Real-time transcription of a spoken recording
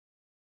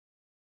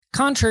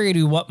contrary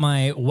to what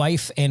my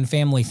wife and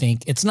family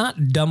think, it's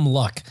not dumb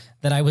luck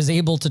that I was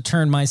able to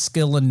turn my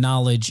skill and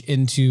knowledge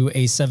into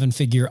a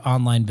 7-figure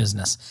online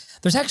business.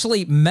 There's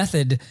actually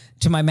method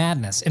to my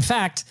madness. In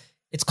fact,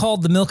 it's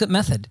called the Milk It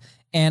Method.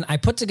 And I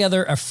put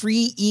together a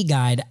free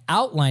e-guide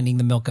outlining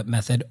the Milk It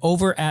Method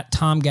over at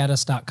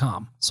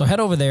tomgaddis.com. So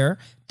head over there,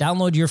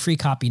 download your free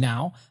copy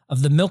now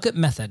of the Milk It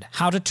Method,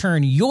 how to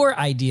turn your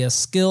idea,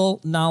 skill,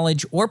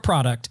 knowledge, or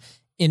product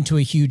into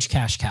a huge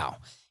cash cow.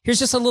 Here's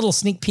just a little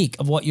sneak peek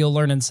of what you'll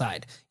learn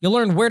inside. You'll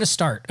learn where to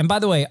start. And by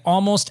the way,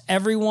 almost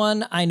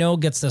everyone I know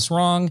gets this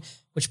wrong,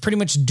 which pretty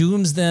much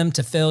dooms them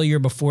to failure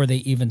before they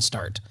even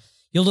start.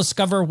 You'll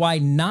discover why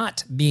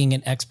not being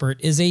an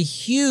expert is a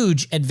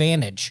huge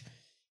advantage.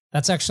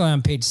 That's actually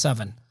on page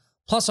 7.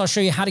 Plus, I'll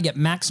show you how to get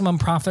maximum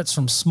profits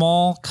from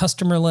small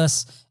customer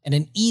lists and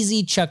an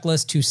easy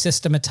checklist to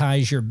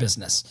systematize your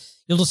business.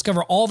 You'll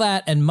discover all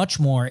that and much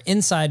more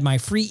inside my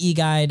free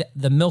e-guide,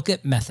 The Milk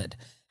It Method,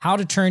 how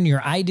to turn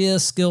your idea,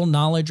 skill,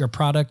 knowledge, or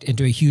product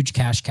into a huge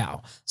cash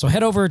cow. So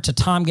head over to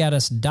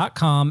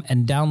tomgaddis.com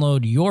and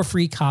download your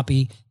free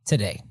copy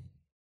today.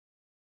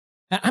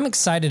 I'm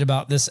excited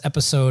about this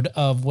episode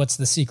of What's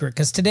the Secret,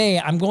 because today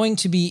I'm going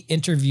to be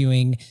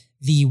interviewing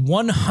the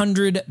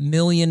 $100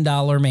 million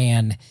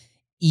man,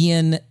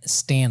 Ian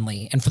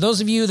Stanley. And for those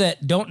of you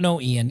that don't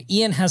know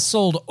Ian has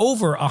sold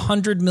over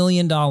 $100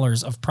 million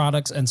of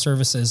products and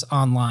services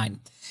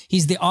online.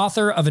 He's the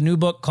author of a new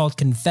book called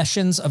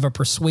Confessions of a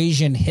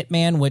Persuasion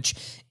Hitman, which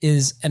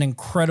is an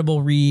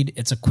incredible read.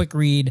 It's a quick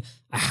read.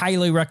 I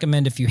highly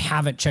recommend, if you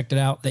haven't checked it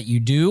out, that you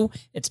do.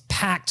 It's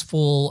packed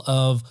full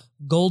of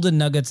golden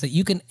nuggets that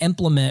you can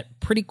implement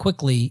pretty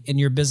quickly in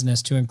your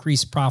business to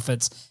increase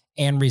profits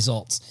and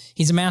results.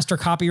 He's a master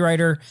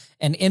copywriter.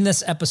 And in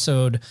this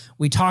episode,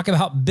 we talk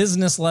about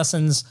business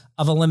lessons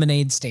of a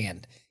lemonade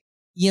stand,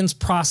 Ian's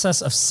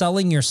process of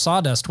selling your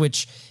sawdust,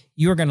 which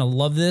you're going to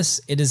love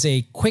this. It is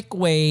a quick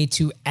way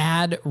to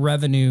add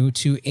revenue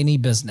to any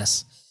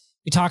business.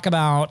 We talk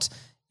about,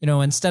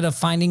 instead of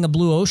finding a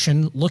blue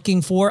ocean,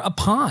 looking for a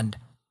pond,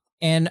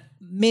 and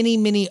many,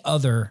 many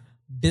other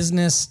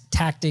business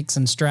tactics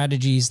and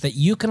strategies that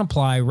you can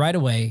apply right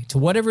away to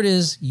whatever it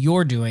is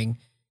you're doing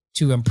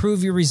to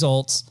improve your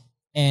results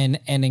and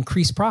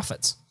increase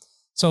profits.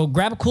 So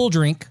grab a cool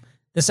drink.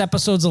 This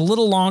episode's a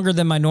little longer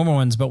than my normal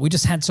ones, but we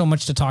just had so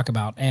much to talk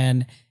about.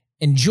 And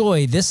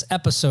enjoy this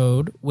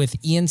episode with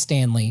Ian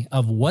Stanley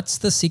of What's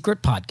the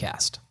Secret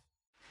podcast.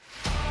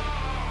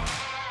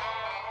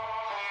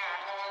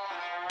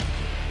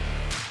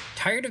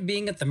 Tired of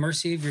being at the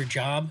mercy of your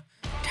job?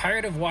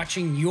 Tired of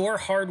watching your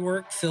hard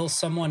work fill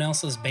someone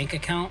else's bank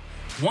account?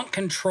 Want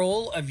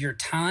control of your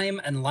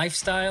time and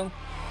lifestyle?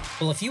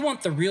 Well, if you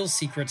want the real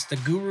secrets the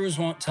gurus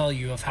won't tell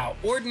you of how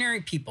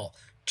ordinary people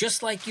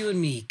just like you and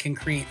me can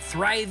create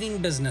thriving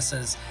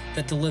businesses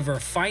that deliver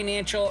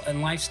financial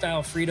and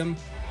lifestyle freedom,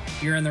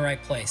 you're in the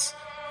right place.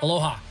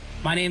 Aloha,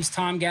 my name's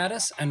Tom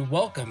Gaddis, and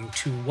welcome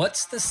to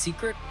What's the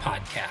Secret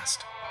podcast.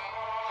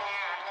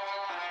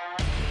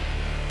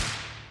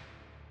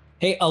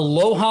 Hey,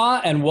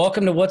 aloha, and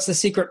welcome to What's the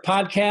Secret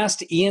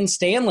podcast. Ian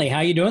Stanley,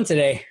 how you doing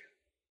today?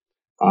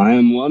 I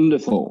am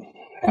wonderful.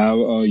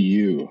 How are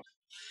you?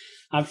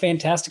 I'm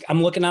fantastic.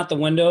 I'm looking out the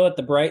window at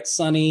the bright,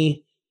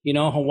 sunny,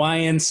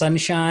 Hawaiian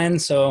sunshine.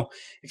 So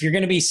if you're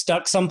going to be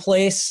stuck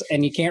someplace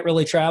and you can't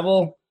really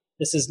travel,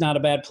 this is not a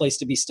bad place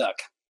to be stuck.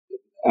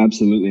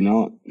 Absolutely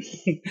not.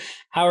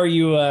 How are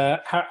you?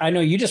 I know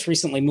you just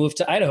recently moved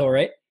to Idaho,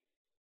 right?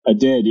 I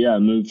did, yeah. I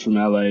moved from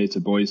LA to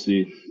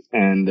Boise,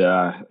 and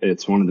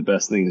it's one of the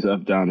best things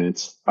I've done.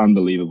 It's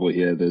unbelievable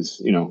here. There's,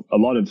 a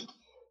lot of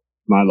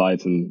my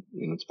life, and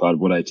it's part of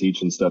what I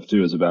teach and stuff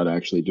too, is about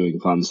actually doing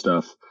fun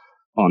stuff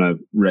on a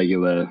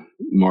regular,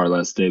 more or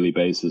less daily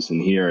basis.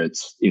 And here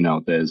it's,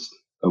 there's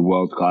a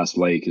world-class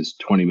lake is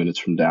 20 minutes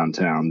from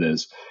downtown.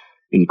 There's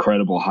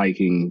incredible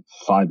hiking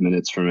 5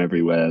 minutes from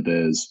everywhere.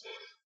 There's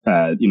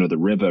the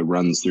river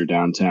runs through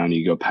downtown.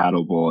 You go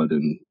paddleboard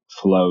and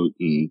float,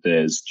 and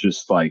there's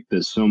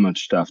so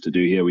much stuff to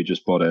do here. We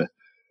just bought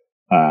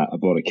I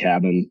bought a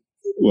cabin.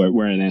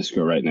 We're in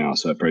Esco right now,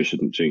 so I probably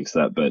shouldn't jinx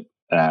that, but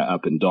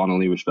up in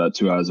Donnelly, which is about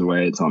 2 hours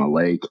away. It's on a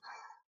lake,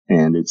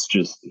 and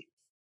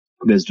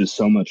there's just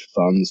so much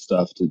fun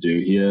stuff to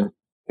do here,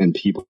 and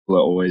people are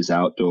always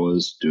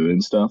outdoors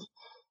doing stuff.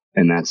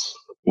 And that's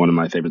one of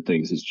my favorite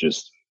things, is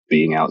just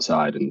being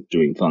outside and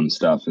doing fun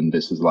stuff. And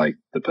this is like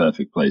the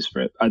perfect place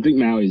for it. I think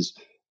Maui's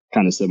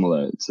kind of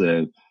similar. It's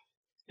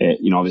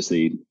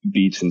obviously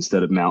beach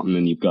instead of mountain,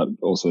 and you've got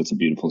all sorts of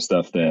beautiful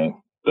stuff there.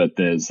 But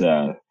there's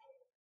just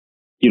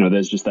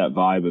that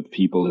vibe of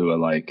people who are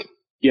like,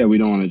 yeah, we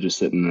don't want to just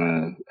sit in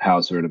a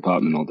house or an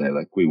apartment all day.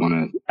 Like, we want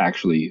to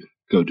actually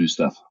go do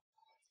stuff.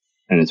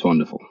 And it's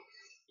wonderful.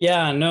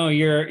 Yeah, no,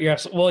 you're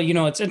well,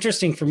 it's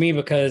interesting for me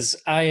because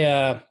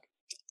I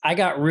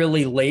got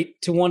really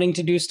late to wanting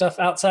to do stuff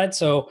outside.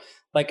 So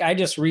like, I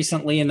just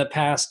recently in the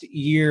past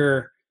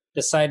year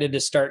decided to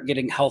start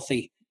getting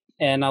healthy,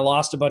 and I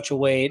lost a bunch of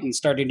weight and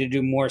starting to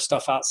do more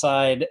stuff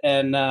outside.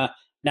 And now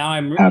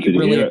I'm happy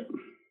to hear it.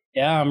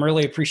 Yeah, I'm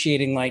really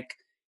appreciating like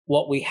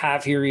what we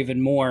have here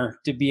even more,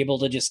 to be able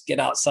to just get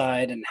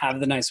outside and have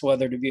the nice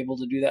weather to be able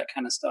to do that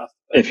kind of stuff.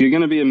 If you're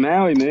going to be in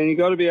Maui, man, you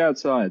got to be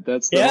outside.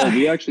 That's the whole.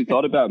 We actually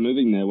thought about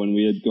moving there when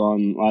we had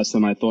gone last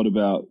time. I thought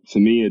about, for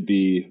me, it'd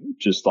be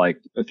just like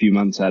a few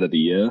months out of the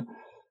year,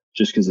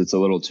 just because it's a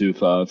little too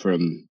far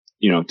from,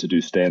 to do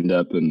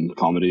stand-up and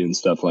comedy and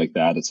stuff like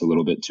that. It's a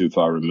little bit too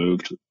far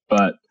removed.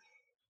 But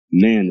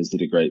man, is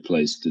it a great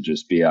place to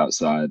just be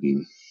outside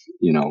and,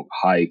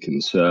 hike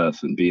and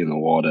surf and be in the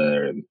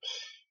water. And,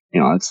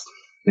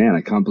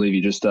 I can't believe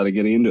you just started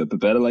getting into it, but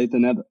better late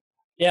than never.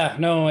 Yeah,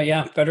 no,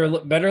 yeah,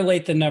 better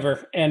late than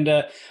never. And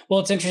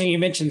well, it's interesting you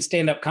mentioned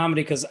stand-up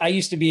comedy, because I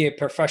used to be a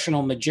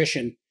professional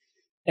magician,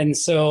 and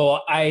so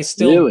I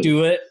still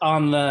do it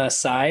on the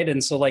side.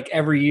 And so, like,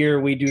 every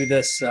year we do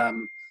this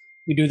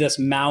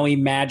Maui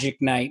Magic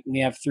Night. We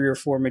have 3 or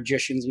 4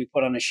 magicians. We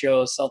put on a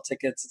show, sell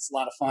tickets. It's a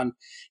lot of fun.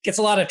 Gets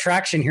a lot of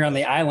traction here on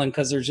the island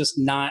because there's just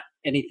not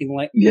anything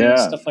like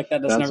stuff like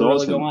that doesn't ever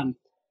really go on.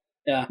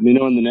 Yeah.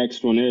 When the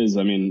next one is,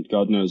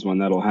 God knows when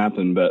that'll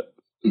happen, but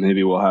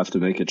maybe we'll have to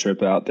make a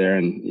trip out there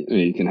and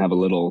you can have a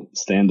little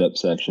stand-up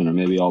section, or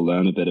maybe I'll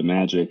learn a bit of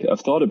magic.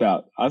 I've thought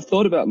about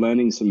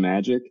learning some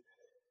magic.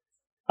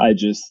 I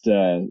just,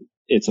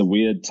 it's a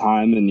weird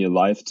time in your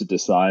life to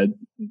decide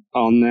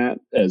on that,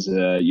 as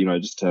I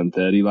just turned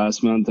 30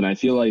 last month. And I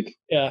feel like,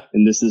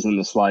 and this isn't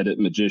a slight at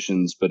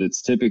magicians, but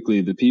it's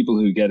typically the people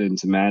who get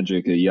into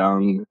magic are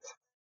young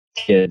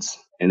kids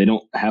and they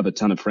don't have a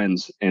ton of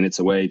friends. And it's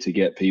a way to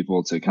get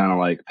people to kind of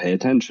like pay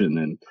attention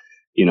and,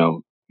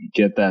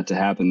 get that to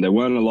happen. There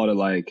weren't a lot of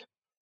I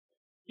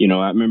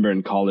remember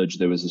in college,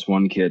 there was this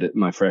one kid at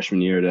my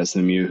freshman year at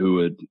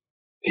SMU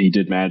he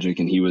did magic,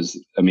 and he was,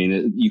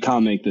 you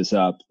can't make this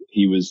up.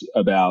 He was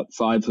about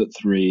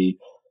 5'3",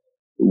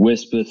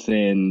 whisper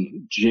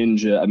thin,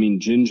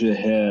 ginger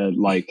hair,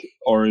 like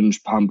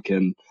orange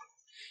pumpkin.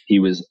 He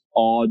was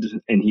odd,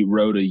 and he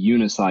rode a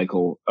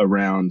unicycle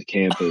around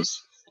campus,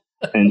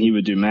 and he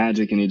would do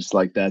magic, and he just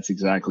that's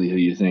exactly who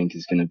you think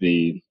is going to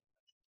be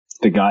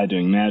the guy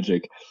doing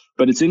magic.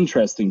 But it's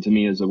interesting to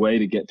me as a way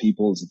to get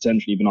people's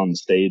attention, even on the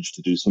stage,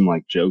 to do some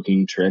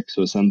joking tricks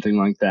or something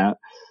like that.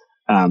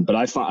 But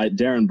I find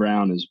Darren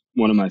Brown is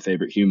one of my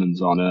favorite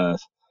humans on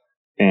earth.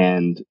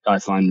 And I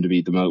find him to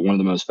be one of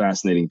the most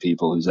fascinating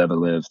people who's ever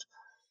lived.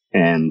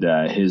 And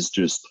his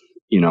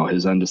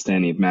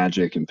understanding of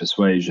magic and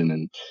persuasion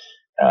and,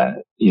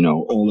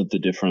 all of the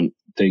different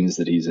things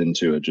that he's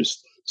into are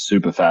just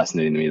super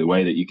fascinating to me. The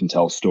way that you can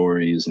tell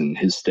stories and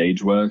his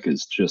stage work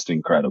is just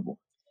incredible.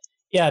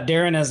 Yeah,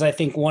 Darren is, I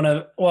think,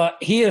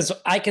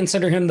 I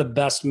consider him the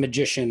best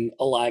magician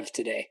alive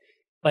today.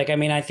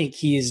 I think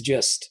he's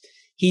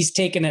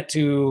taken it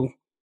to,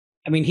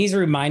 he's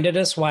reminded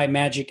us why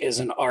magic is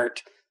an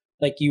art.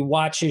 You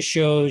watch his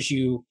shows,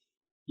 you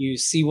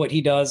see what he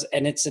does,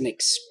 and it's an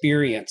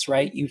experience,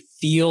 right? You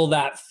feel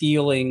that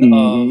feeling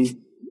of,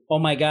 oh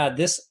my God,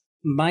 this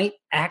might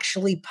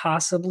actually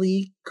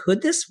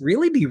could this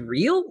really be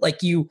real?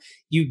 You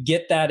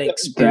get that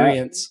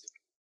experience.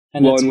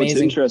 And what's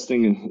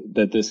interesting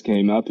that this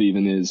came up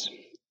even is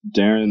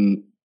Darren,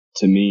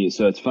 to me,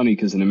 so it's funny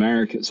because in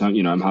America, so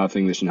I'm half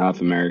English and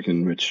half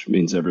American, which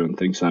means everyone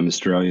thinks I'm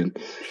Australian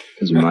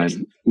because of my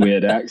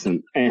weird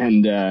accent.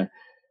 And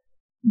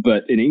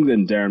but in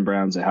England, Darren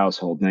Brown's a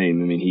household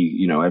name.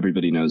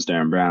 Everybody knows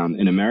Darren Brown.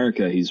 In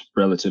America, he's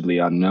relatively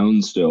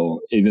unknown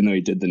still, even though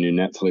he did the new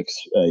Netflix.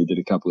 He did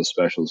a couple of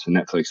specials for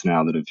Netflix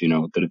now that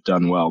have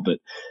done well. But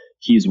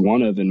he's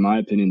one of, in my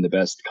opinion, the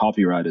best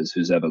copywriters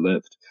who's ever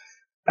lived.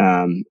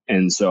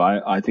 And so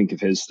I think of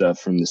his stuff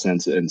from the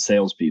sense and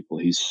salespeople.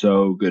 He's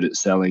so good at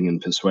selling and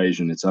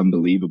persuasion. It's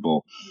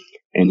unbelievable.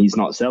 And he's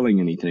not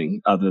selling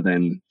anything other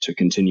than to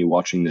continue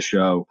watching the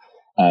show.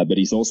 But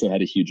he's also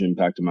had a huge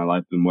impact in my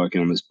life. I've been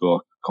working on this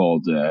book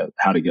called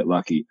How to Get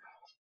Lucky.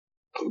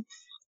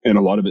 And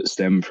a lot of it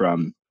stemmed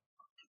from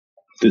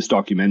this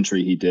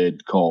documentary he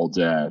did called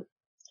The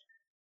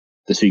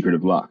Secret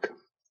of Luck.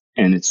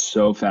 And it's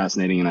so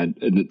fascinating. And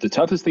the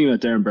toughest thing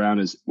about Darren Brown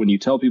is when you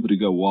tell people to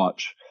go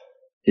watch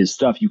his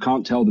stuff, you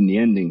can't tell them the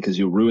ending because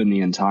you'll ruin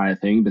the entire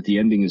thing. But the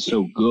ending is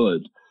so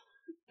good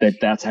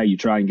that's how you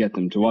try and get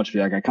them to watch. Be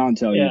like, I can't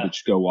tell you, but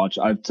just go watch.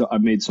 I've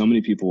made so many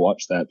people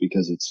watch that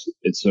because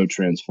it's so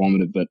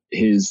transformative. But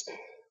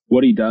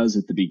what he does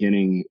at the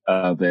beginning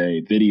of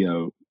a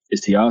video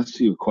is he asks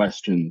you a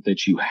question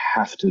that you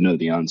have to know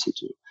the answer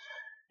to.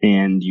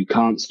 And you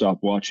can't stop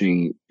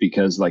watching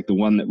because the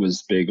one that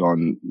was big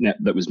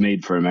that was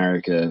made for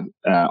America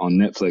on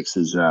Netflix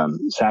is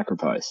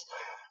Sacrifice.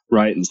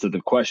 Right. And so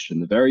the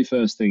question, the very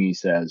first thing he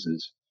says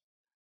is,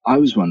 I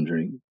was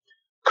wondering,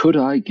 could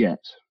I get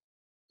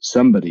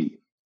somebody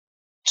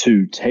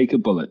to take a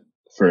bullet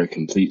for a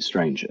complete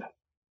stranger?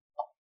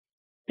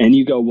 And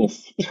you go, well,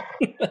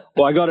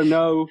 I got to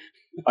know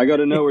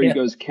where he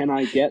goes, can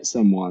I get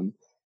someone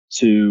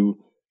to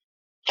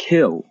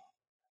kill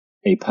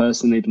a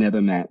person they've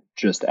never met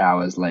just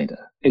hours later?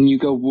 And you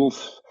go, well,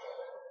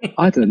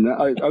 I don't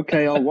know.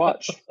 Okay, I'll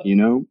watch,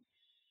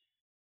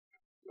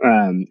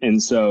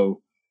 And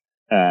so,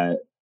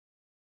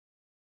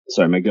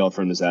 Sorry, my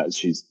girlfriend is at.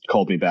 She's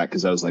called me back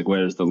because I was like,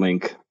 "Where's the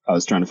link?" I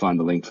was trying to find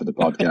the link for the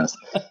podcast.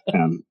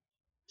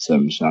 So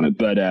I'm just on it.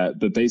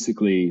 But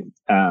basically,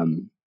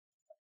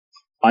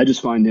 I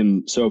just find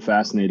him so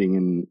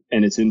fascinating,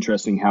 and it's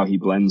interesting how he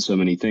blends so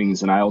many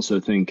things. And I also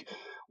think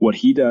what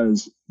he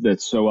does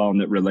that's so well and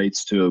that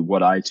relates to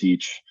what I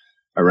teach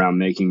around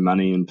making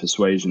money and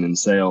persuasion and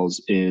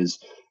sales is,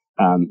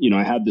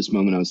 I had this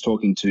moment. I was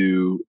talking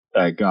to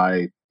a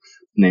guy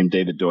named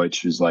David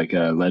Deutsch, who's like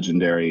a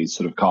legendary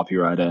sort of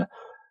copywriter.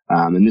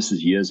 And this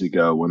is years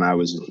ago when I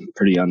was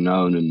pretty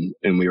unknown,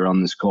 and we were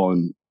on this call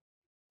and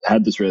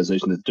had this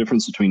realization that the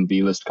difference between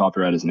B-list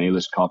copywriters and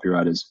A-list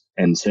copywriters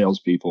and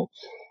salespeople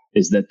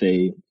is that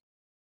they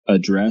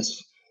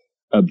address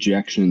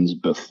objections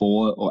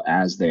before or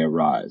as they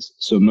arise.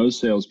 So most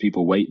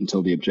salespeople wait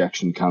until the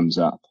objection comes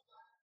up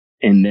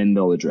and then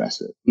they'll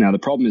address it. Now, the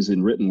problem is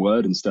in written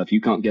word and stuff,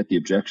 you can't get the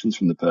objections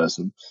from the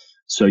person.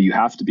 So you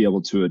have to be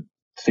able to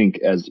think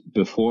as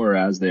before or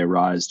as they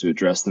arise to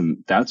address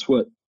them. That's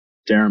what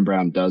Darren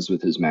Brown does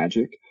with his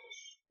magic.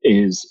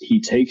 Is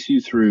he takes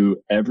you through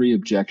every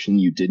objection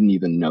you didn't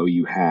even know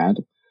you had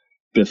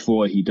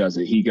before he does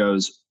it. He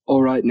goes,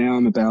 all right, now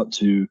I'm about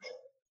to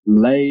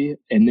lay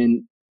and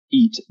then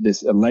eat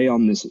this, lay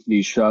on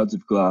these shards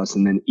of glass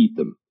and then eat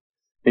them.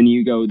 And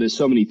you go, there's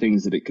so many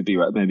things that it could be,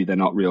 right? Maybe they're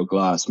not real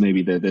glass.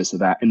 Maybe they're this or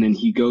that. And then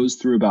he goes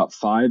through about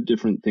 5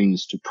 different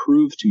things to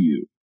prove to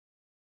you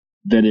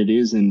that it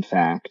is in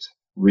fact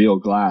real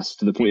glass,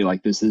 to the point you're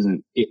like,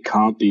 it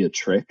can't be a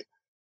trick.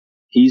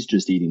 He's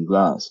just eating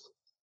glass.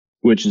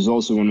 Which is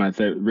also one of my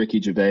favorite.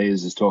 Ricky Gervais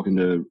is talking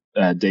to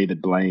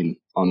David Blaine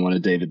on one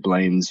of David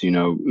Blaine's,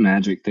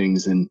 magic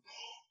things. And,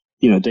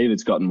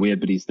 David's gotten weird,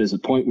 but there's a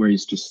point where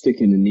he's just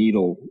sticking a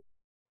needle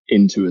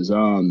into his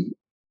arm.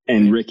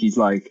 And Ricky's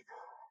like,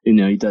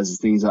 he does his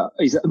things up.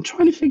 He's like, I'm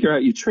trying to figure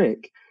out your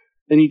trick.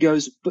 And he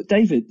goes, but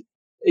David,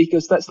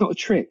 that's not a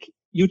trick.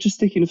 You're just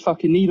sticking a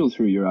fucking needle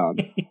through your arm.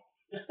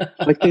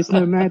 Like, there's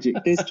no magic.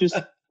 There's just,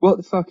 what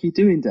the fuck are you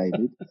doing,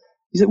 David?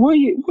 He's like, what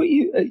are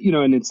you,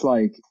 and it's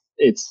like,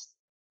 it's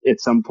at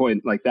some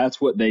point, like,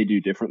 that's what they do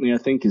differently, I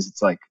think, is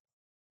it's like,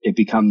 it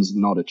becomes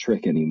not a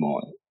trick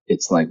anymore.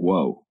 It's like,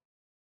 whoa,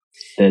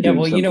 they're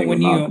doing something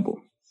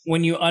remarkable.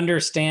 When you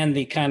understand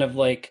the kind of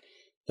like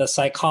the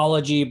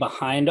psychology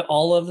behind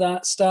all of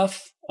that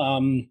stuff,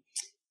 we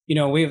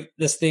have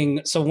this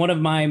thing. So one of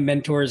my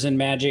mentors in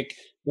magic,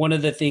 one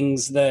of the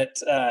things that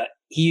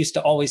he used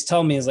to always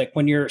tell me is like,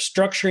 when you're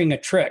structuring a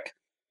trick,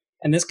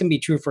 and this can be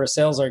true for a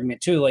sales argument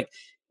too, like,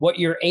 what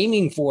you're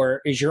aiming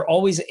for is you're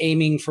always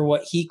aiming for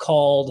what he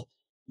called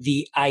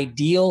the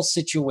ideal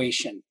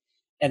situation.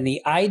 And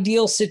the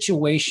ideal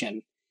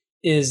situation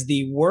is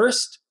the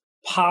worst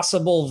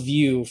possible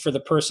view for the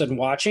person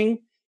watching,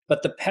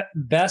 but the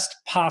best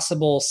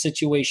possible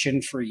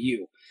situation for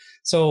you.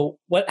 So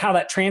how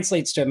that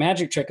translates to a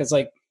magic trick is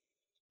like,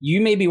 you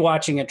may be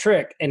watching a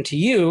trick, and to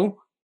you,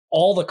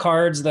 all the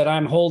cards that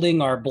I'm holding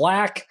are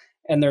black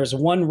and there's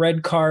one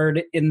red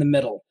card in the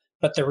middle.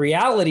 But the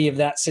reality of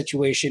that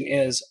situation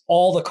is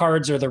all the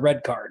cards are the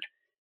red card.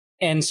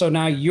 And so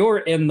now you're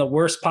in the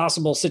worst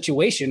possible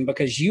situation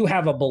because you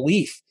have a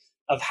belief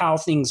of how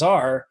things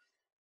are,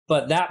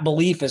 but that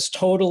belief is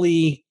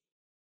totally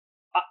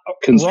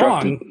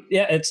wrong.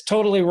 Yeah, it's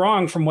totally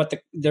wrong from what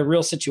the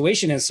real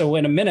situation is. So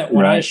in a minute,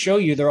 when I show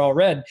you they're all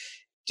red,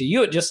 to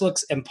you it just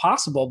looks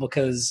impossible,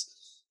 because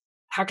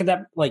how could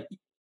that, like,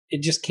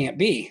 it just can't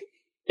be.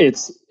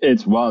 It's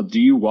wild. Do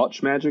you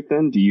watch magic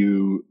then? Do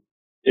you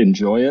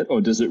enjoy it,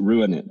 or does it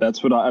ruin it?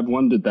 That's what I've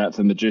wondered that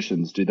for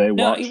magicians. Do they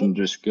watch and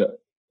just go?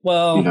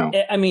 Well,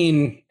 I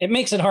mean, it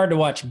makes it hard to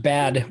watch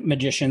bad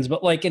magicians,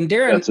 but like in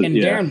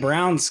Darren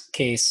Brown's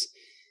case,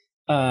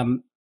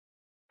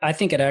 I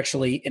think it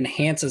actually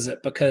enhances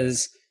it,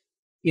 because,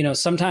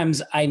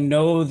 sometimes I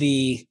know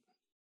the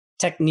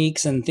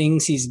techniques and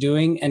things he's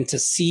doing, and to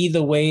see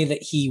the way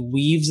that he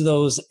weaves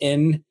those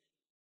in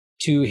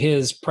to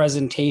his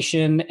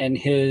presentation and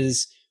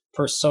his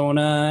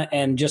persona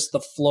and just the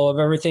flow of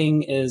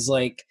everything is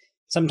like,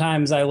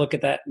 sometimes I look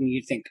at that and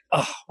you think,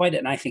 oh, why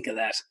didn't I think of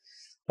that?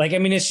 Like, I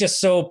mean, it's just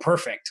so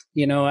perfect.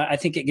 I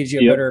think it gives you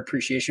a better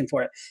appreciation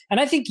for it. And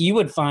I think you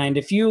would find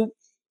if you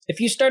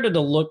started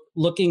to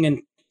looking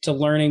into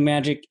learning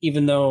magic,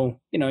 even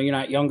though, you're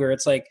not younger,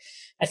 it's like,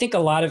 I think a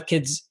lot of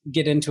kids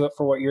get into it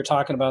for what you're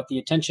talking about, the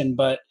attention,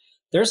 but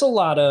there's a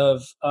lot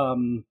of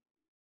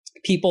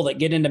people that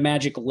get into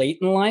magic late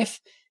in life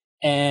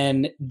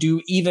and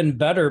do even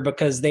better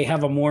because they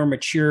have a more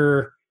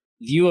mature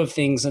view of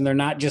things, and they're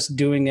not just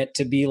doing it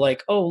to be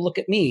like, oh, look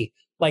at me.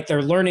 Like,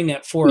 they're learning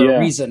it for a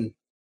reason,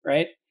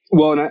 right?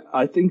 Well, and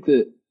I think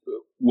that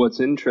what's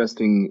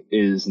interesting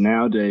is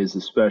nowadays,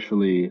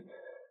 especially,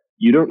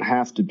 you don't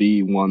have to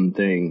be one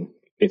thing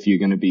if you're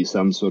going to be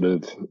some sort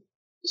of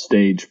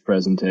stage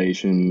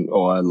presentation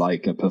or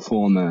like a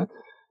performer.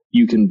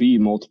 You can be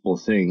multiple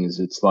things.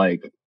 It's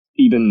like,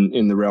 even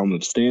in the realm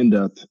of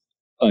stand-up,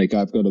 like,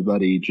 I've got a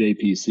buddy,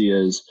 JP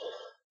Sears,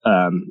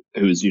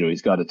 who's,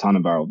 he's got a ton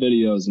of viral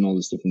videos and all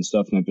this different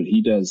stuff now, but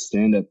he does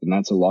stand-up, and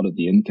that's a lot of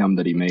the income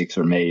that he makes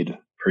or made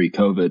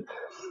pre-COVID.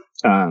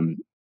 Um,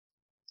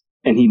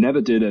 and he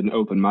never did an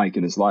open mic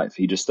in his life.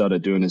 He just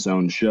started doing his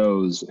own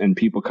shows, and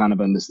people kind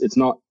of understand. It's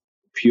not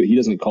pure. He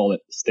doesn't call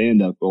it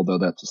stand up, although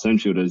that's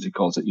essentially what it is. He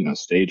calls it,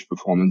 stage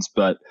performance.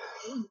 But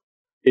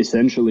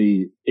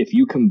essentially, if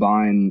you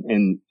combine,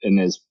 and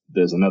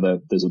there's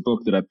a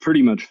book that I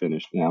pretty much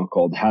finished now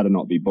called How to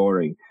Not Be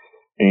Boring,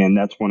 and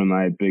that's one of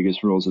my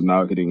biggest rules of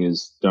marketing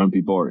is don't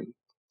be boring.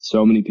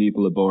 So many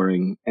people are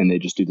boring and they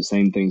just do the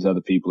same things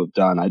other people have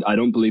done. I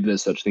don't believe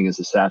there's such thing as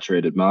a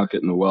saturated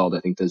market in the world. I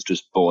think there's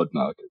just bored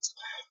markets.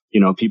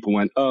 People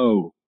went,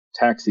 oh,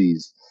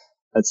 taxis,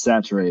 that's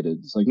saturated.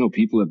 It's like, no,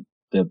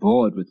 they're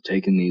bored with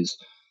taking these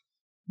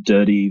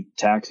dirty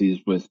taxis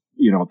with,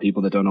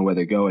 people that don't know where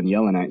they go and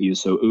yelling at you.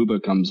 So Uber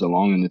comes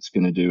along and it's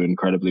going to do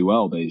incredibly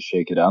well. They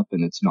shake it up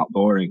and it's not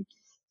boring.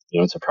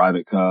 It's a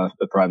private car,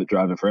 a private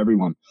driver for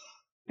everyone.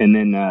 And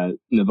then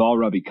Naval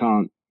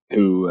Ravikant,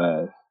 who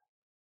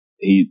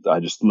I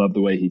just love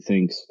the way he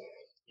thinks.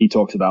 He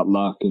talks about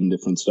luck and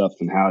different stuff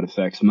and how it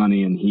affects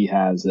money. And he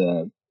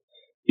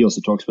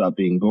also talks about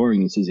being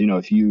boring. He says,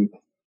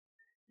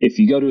 if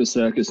you go to a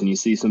circus and you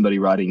see somebody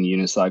riding a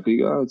unicycle,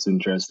 you go, oh, it's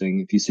interesting.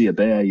 If you see a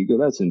bear, you go,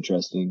 that's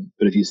interesting.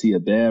 But if you see a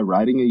bear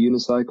riding a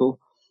unicycle,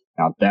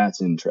 now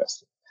that's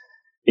interesting.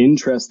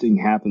 Interesting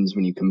happens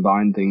when you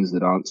combine things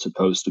that aren't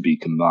supposed to be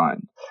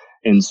combined.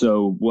 And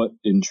so what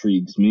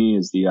intrigues me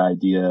is the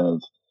idea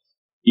of,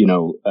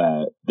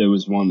 there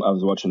was one, I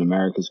was watching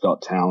America's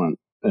Got Talent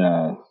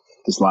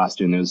this last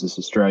year, and there was this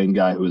Australian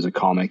guy who was a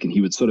comic, and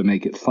he would sort of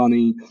make it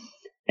funny.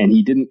 And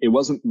it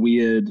wasn't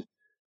weird.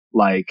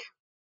 Like,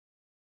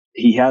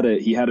 he had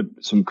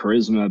some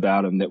charisma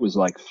about him that was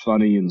like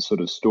funny and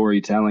sort of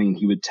storytelling.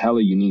 He would tell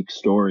a unique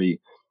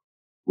story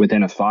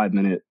within a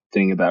 5-minute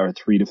thing or a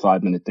 3 to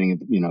 5 minute thing,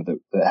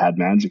 that had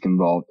magic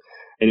involved.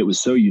 And it was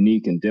so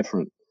unique and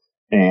different.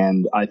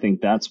 And I think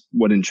that's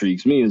what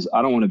intrigues me is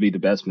I don't want to be the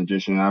best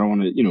magician. I don't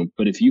want to,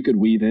 but if you could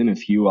weave in a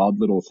few odd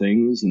little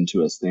things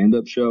into a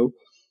stand-up show,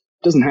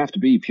 it doesn't have to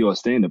be pure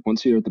stand-up.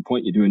 Once you're at the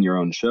point you're doing your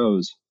own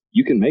shows,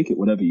 you can make it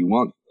whatever you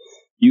want.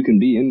 You can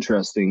be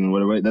interesting and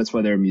whatever. That's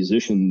why there are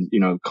musicians,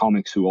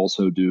 comics who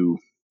also do,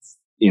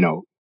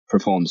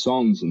 perform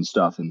songs and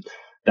stuff, and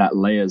that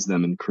layers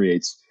them and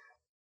creates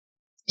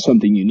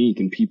something unique.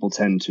 And people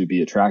tend to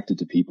be attracted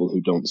to people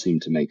who don't seem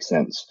to make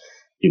sense,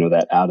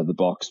 that out of the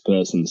box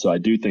person. So I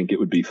do think it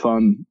would be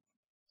fun.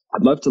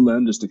 I'd love to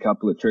learn just a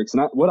couple of tricks.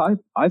 And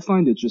I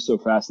find it just so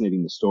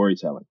fascinating, the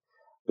storytelling,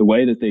 the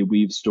way that they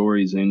weave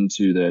stories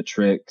into their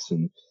tricks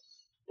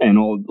and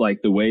all,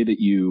 like the way that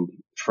you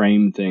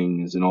frame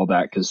things and all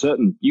that. Because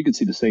you could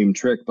see the same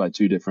trick by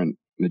two different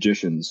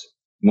magicians.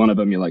 One of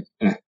them you're like,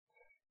 eh.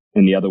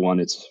 And the other one,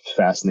 it's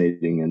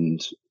fascinating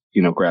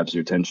and, grabs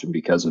your attention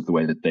because of the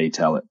way that they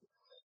tell it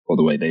or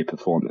the way they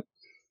perform it.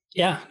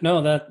 Yeah,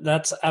 no,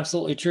 that's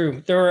absolutely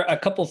true. There were a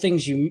couple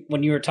things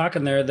when you were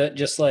talking there that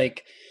just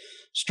like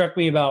struck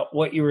me about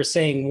what you were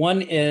saying.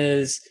 One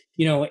is,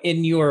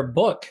 in your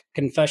book,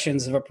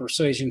 Confessions of a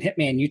Persuasion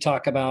Hitman, you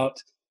talk about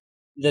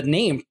the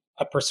name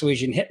a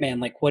Persuasion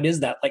Hitman. Like, what is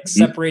that? Like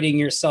separating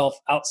yourself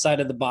outside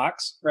of the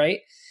box, right?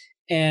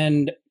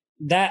 And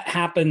that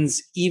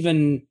happens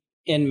even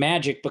in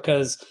magic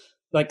because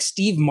like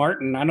Steve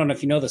Martin, I don't know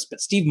if you know this,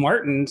 but Steve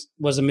Martin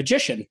was a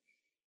magician.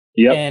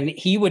 Yep. And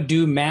he would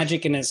do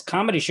magic in his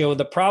comedy show.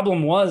 The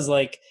problem was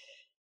like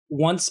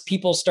once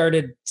people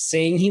started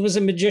saying he was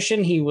a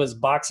magician, he was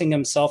boxing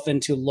himself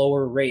into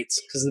lower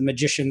rates because the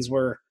magicians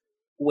were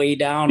way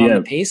down on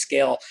the pay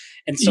scale.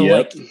 And so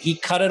like he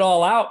cut it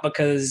all out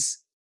because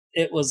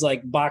it was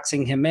like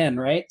boxing him in,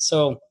 right?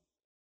 So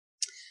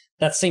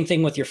that's the same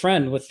thing with your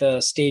friend with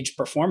the stage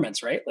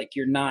performance, right? Like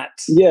you're not.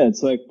 Yeah,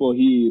 it's like,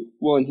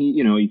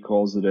 he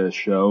calls it a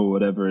show,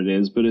 whatever it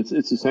is, but it's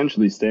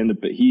essentially stand up.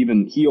 But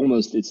he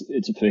almost, it's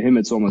for him,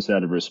 it's almost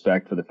out of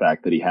respect for the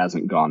fact that he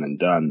hasn't gone and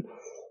done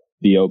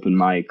the open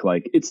mic.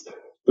 Like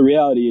the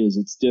reality is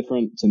it's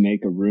different to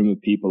make a room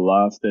of people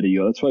laugh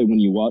that's why when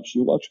you watch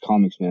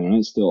comics, man,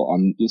 and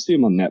you'll see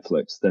them on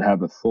Netflix that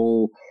have a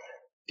full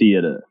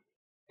theater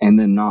and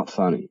they're not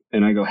funny.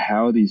 And I go,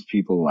 how are these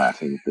people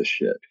laughing at this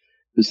shit?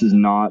 This is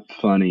not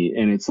funny.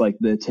 And it's like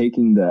they're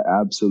taking the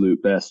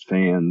absolute best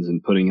fans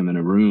and putting them in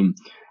a room.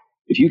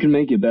 If you can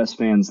make your best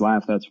fans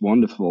laugh, that's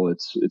wonderful.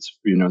 It's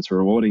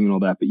rewarding and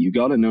all that, but you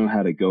got to know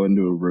how to go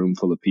into a room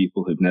full of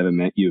people who've never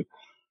met you,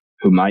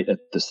 who might at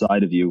the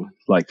sight of you,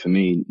 like for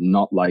me,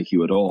 not like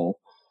you at all,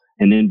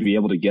 and then be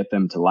able to get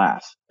them to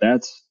laugh.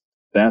 That's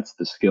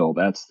the skill.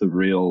 That's the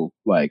real,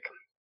 like,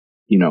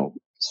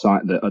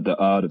 the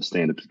art of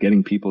stand-up,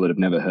 getting people that have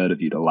never heard of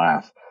you to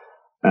laugh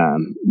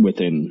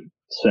within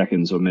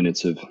seconds or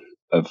minutes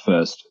of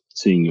first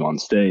seeing you on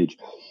stage.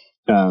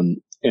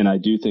 And I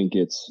do think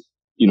it's,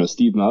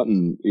 Steve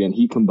Martin, and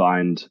he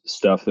combined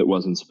stuff that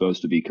wasn't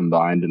supposed to be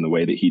combined in the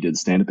way that he did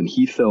stand-up, and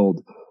he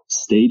filled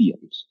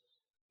stadiums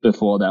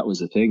before that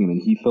was a thing. I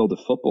mean, he filled a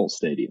football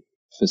stadium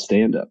for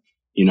stand-up,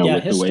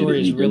 with his the way story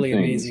that he is really did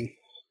things. Amazing.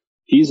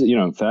 He's,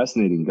 a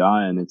fascinating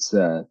guy, and it's,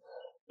 and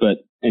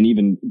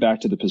even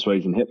back to the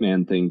Persuasion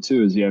Hitman thing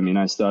too is,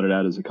 I started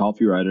out as a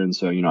copywriter, and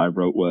so, I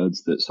wrote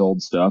words that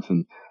sold stuff,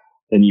 and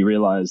then you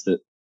realize that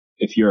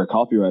if you're a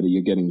copywriter,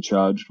 you're getting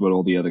charged what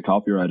all the other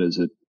copywriters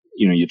are,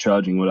 you're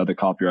charging what other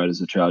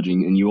copywriters are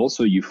charging. And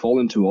you fall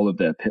into all of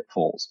their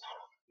pitfalls.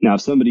 Now,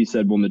 if somebody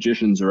said, well,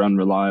 magicians are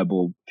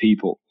unreliable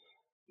people.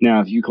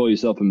 Now, if you call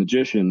yourself a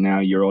magician, now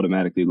you're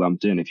automatically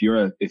lumped in. If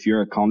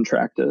you're a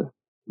contractor,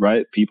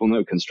 right? People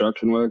know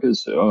construction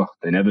workers,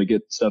 they never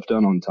get stuff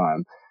done on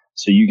time.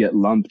 So you get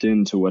lumped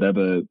into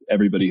whatever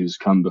everybody who's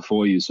come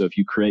before you. So if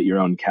you create your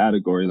own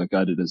category, like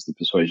I did as the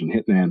Persuasion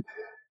Hitman.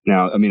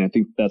 Now, I mean, I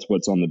think that's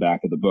what's on the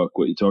back of the book.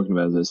 What you're talking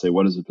about is they say,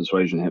 what does a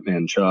Persuasion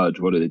Hitman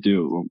charge? What do they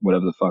do? Well,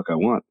 whatever the fuck I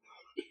want,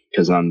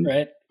 because I'm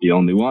the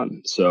only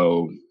one.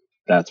 So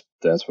that's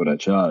what I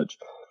charge.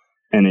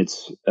 And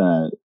it's,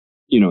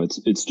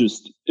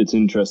 it's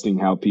interesting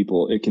how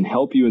it can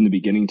help you in the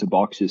beginning to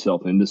box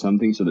yourself into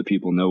something so that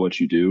people know what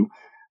you do.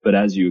 But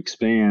as you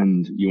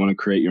expand, you want to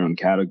create your own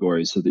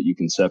categories so that you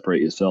can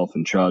separate yourself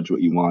and charge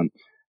what you want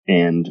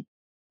and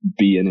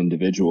be an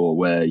individual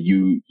where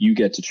you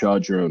get to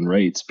charge your own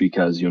rates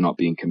because you're not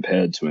being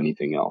compared to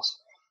anything else.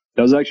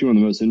 That was actually one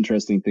of the most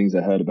interesting things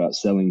I heard about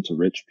selling to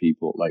rich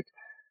people, like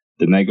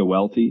the mega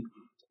wealthy,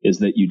 is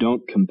that you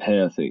don't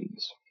compare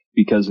things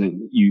because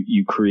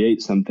you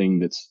create something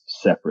that's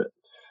separate.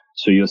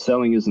 So your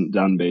selling isn't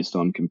done based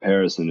on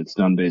comparison. It's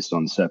done based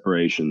on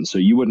separation. So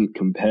you wouldn't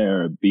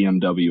compare a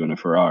BMW and a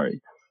Ferrari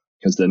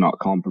because they're not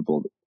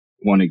comparable.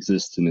 One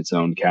exists in its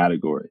own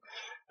category.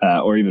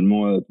 Or even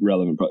more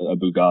relevant, a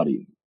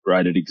Bugatti,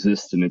 right? It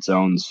exists in its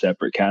own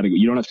separate category.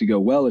 You don't have to go,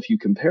 well, if you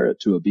compare it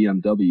to a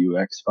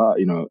BMW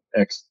X5,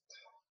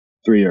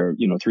 X3 or,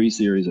 3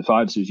 Series or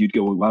 5 Series, you'd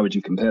go, well, why would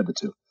you compare the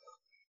two?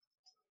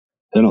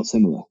 They're not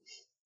similar.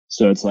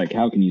 So it's like,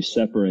 how can you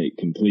separate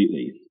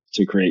completely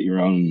to create your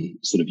own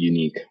sort of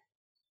unique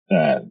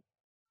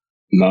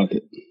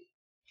market?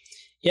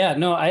 Yeah,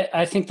 no,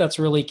 I think that's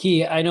really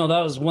key. I know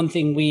that was one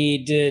thing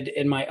we did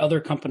in my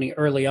other company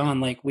early on.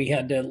 Like we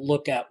had to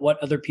look at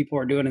what other people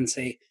are doing and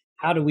say,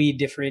 how do we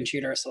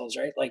differentiate ourselves,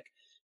 right? Like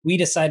we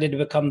decided to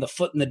become the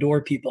foot in the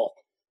door people.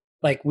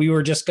 Like we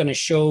were just going to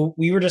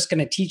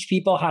teach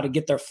people how to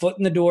get their foot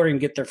in the door and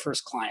get their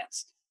first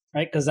clients,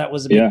 right? Because that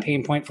was a big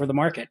pain point for the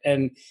market.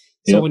 And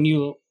so when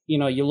you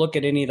look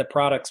at any of the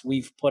products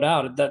we've put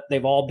out, that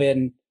they've all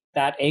been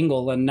that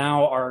angle, and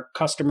now our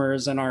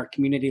customers and our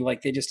community,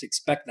 like they just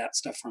expect that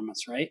stuff from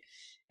us, right?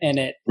 And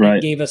it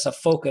gave us a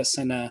focus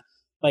and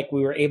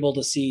we were able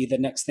to see the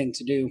next thing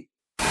to do.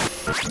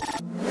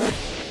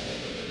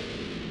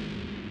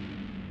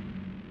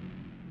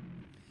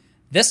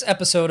 This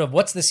episode of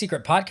What's the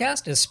Secret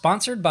podcast is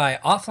sponsored by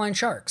Offline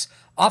Sharks.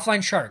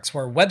 Offline Sharks,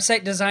 where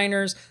website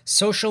designers,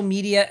 social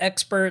media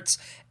experts,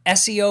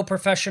 SEO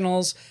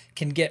professionals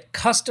can get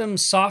custom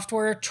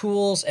software,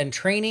 tools, and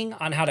training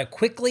on how to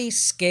quickly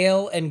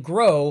scale and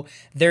grow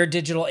their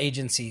digital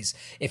agencies.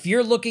 If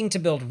you're looking to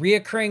build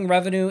reoccurring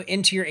revenue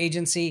into your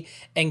agency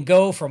and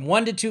go from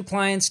 1 to 2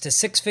 clients to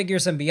 6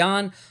 figures and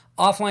beyond,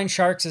 Offline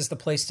Sharks is the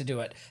place to do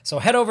it. So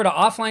head over to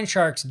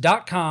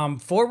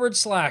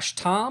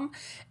offlinesharks.com/Tom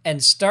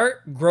and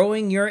start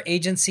growing your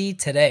agency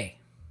today.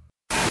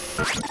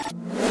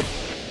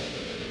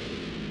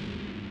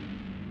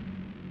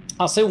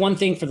 I'll say one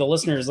thing for the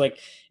listeners, like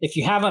if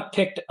you haven't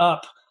picked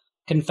up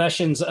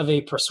Confessions of a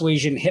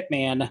Persuasion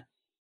Hitman,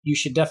 you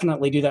should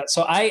definitely do that.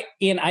 So I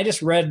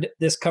just read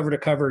this cover to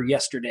cover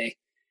yesterday.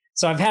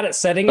 So I've had it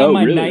setting on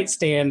my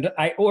nightstand.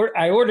 I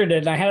ordered it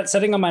and I had it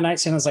setting on my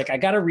nightstand. I was like, I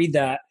got to read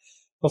that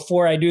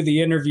before I do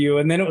the interview.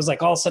 And then it was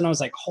like, all of a sudden I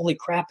was like, holy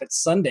crap,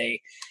 it's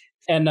Sunday.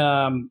 And,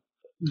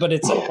 but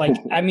it's like,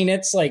 I mean,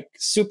 it's like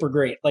super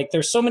great. Like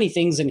there's so many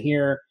things in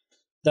here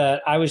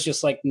that I was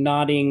just like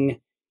nodding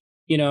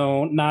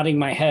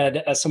my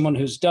head as someone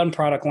who's done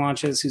product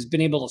launches, who's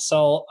been able to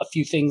sell a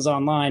few things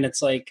online. It's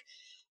like,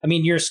 I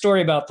mean, your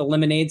story about the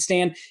lemonade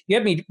stand,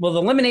 the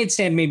lemonade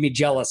stand made me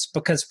jealous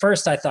because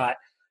first I thought,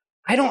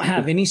 I don't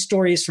have any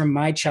stories from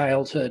my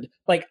childhood.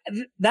 Like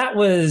that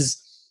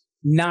was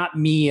not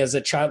me as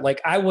a child.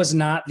 Like I was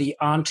not the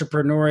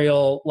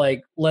entrepreneurial,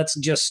 like, let's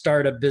just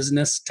start a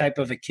business type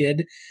of a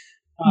kid.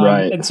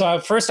 Right. And so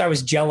at first I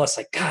was jealous,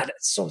 like, God, it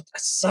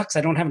sucks.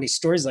 I don't have any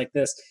stories like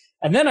this.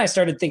 And then I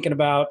started thinking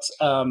about,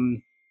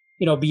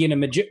 being a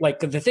magician. Like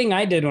the thing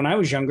I did when I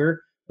was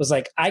younger was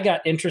like, I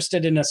got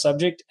interested in a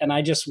subject and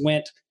I just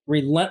went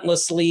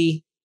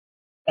relentlessly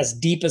as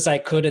deep as I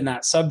could in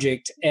that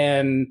subject.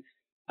 And,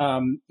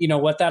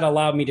 what that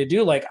allowed me to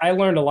do, like I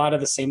learned a lot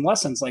of the same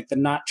lessons, like the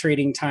not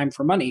trading time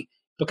for money,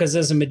 because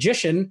as a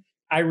magician,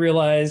 I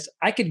realized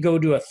I could go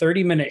to a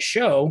 30-minute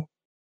show.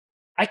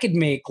 I could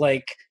make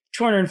like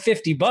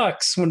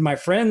 $250 when my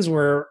friends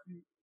were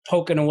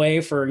poking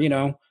away for,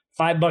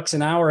 $5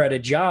 an hour at a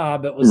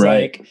job. It was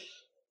like,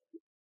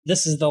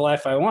 this is the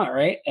life I want.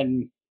 Right.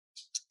 And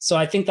so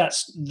I think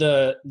that's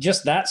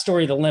that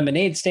story, the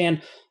lemonade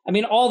stand. I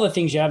mean, all the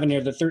things you have in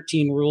here, the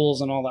 13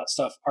 rules and all that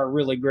stuff are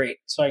really great.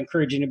 So I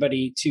encourage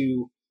anybody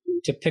to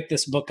pick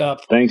this book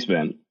up. Thanks,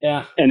 Ben.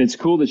 Yeah. And it's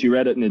cool that you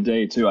read it in a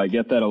day too. I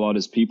get that a lot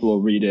as people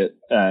will read it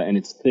and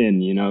it's thin,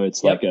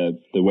 it's like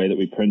the way that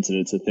we printed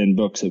it. It's a thin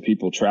book. So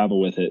people travel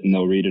with it and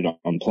they'll read it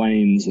on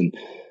planes and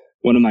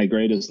one of my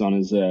greatest on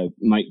is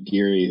Mike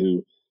Geary,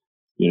 who,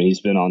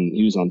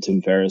 he was on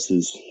Tim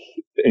Ferriss's,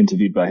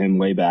 interviewed by him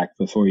way back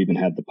before he even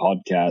had the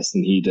podcast.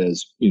 And he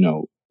does,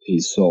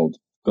 he's sold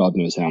God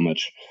knows how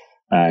much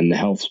in the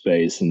health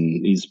space,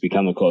 and he's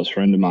become a close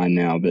friend of mine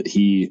now. But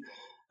he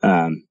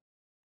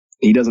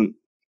doesn't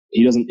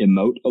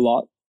emote a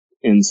lot,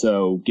 and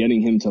so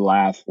getting him to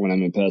laugh when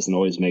I'm in person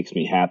always makes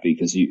me happy,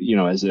 because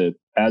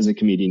as a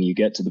comedian, you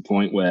get to the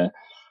point where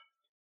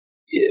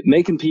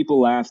making people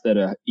laugh that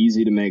are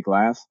easy to make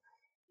laugh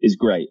is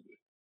great,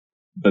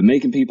 but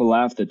making people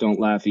laugh that don't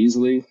laugh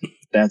easily,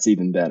 that's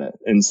even better.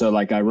 And so,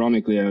 like,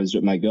 ironically,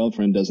 my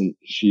girlfriend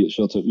she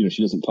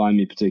doesn't find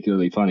me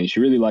particularly funny. She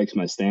really likes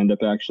my stand-up,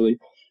 actually,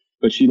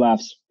 but she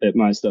laughs at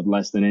my stuff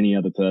less than any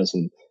other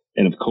person.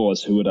 And of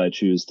course, who would I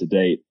choose to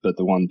date but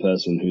the one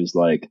person who's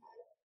like,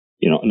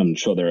 and I'm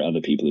sure there are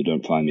other people who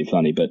don't find me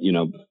funny, but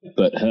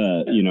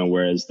her,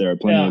 whereas there are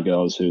plenty of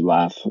girls who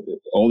laugh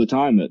all the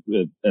time at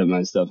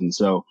my stuff. And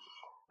so,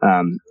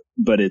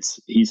 but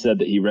he said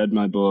that he read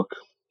my book,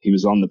 he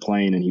was on the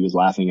plane, and he was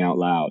laughing out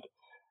loud.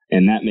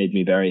 And that made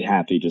me very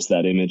happy, just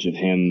that image of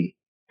him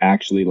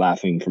actually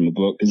laughing from a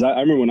book. Because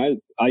I remember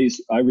when I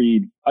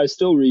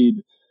still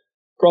read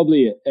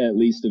probably at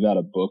least about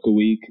a book a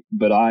week,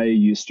 but I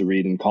used to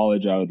read in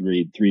college. I would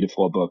read 3 to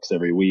 4 books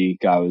every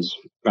week.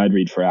 I'd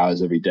read for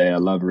hours every day. I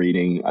love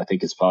reading. I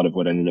think it's part of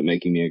what ended up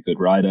making me a good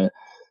writer.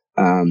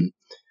 And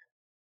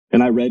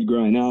I read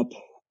growing up,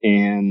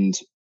 and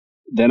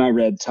then I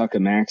read Tucker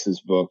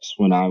Max's books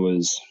when I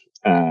was,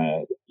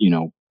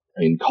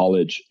 in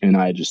college, and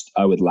I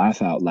would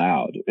laugh out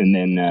loud. And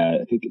then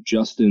I think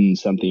Justin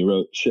something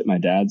wrote Shit My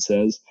Dad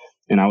Says,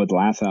 and I would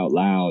laugh out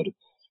loud.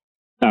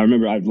 I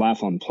remember I'd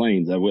laugh on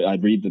planes.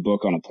 I'd read the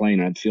book on a plane,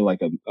 and I'd feel like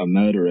a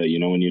murderer,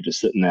 when you're just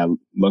sitting there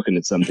looking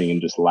at something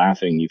and just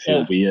laughing, you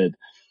feel weird.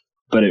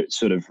 But it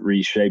sort of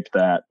reshaped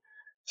that,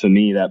 for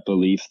me, that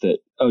belief that,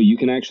 oh, you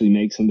can actually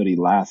make somebody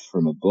laugh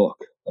from a book.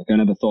 Like, I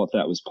never thought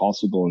that was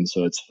possible. And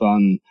so it's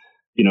fun,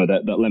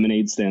 that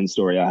lemonade stand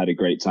story, I had a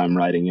great time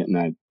writing it, and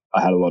I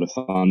had a lot of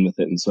fun with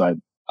it. And so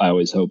I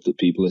always hope that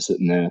people are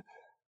sitting there,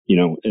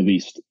 at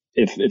least,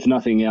 if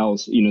nothing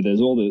else,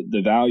 there's all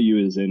the value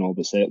is in all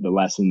the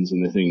lessons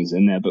and the things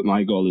in there, but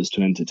my goal is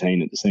to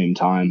entertain at the same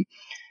time,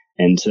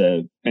 and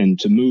to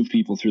move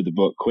people through the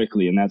book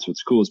quickly. And that's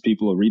what's cool, is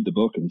people will read the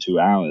book in 2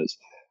 hours,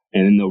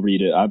 and then they'll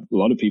read it. A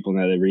lot of people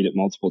now, they read it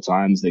multiple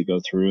times. They go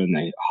through and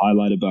they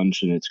highlight a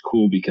bunch, and it's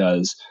cool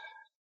because,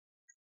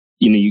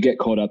 you get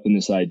caught up in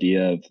this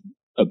idea of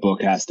a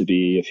book has to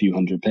be a few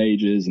hundred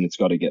pages, and it's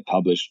got to get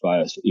published by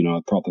a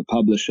proper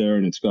publisher,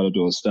 and it's got to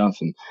do all stuff.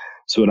 And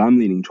so what I'm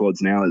leaning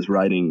towards now is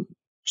writing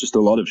just a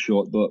lot of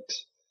short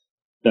books.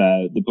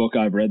 The book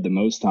I've read the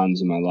most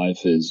times in my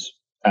life is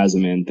As a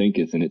Man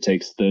Thinketh, and it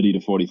takes 30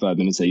 to 45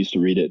 minutes. I used to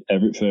read it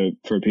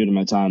for a period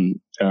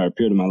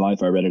of my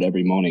life. I read it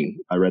every morning.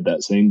 I read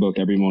that same book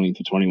every morning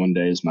for 21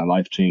 days. My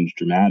life changed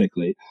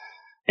dramatically.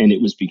 And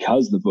it was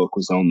because the book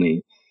was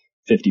only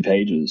 50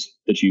 pages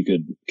that you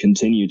could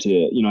continue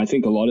to, I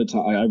think a lot of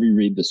time I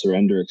reread The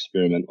Surrender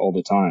Experiment all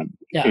the time.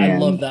 Yeah, and I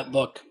love that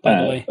book,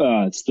 by the way.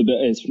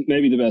 It's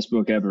maybe the best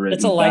book ever written.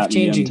 It's a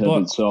life-changing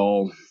book.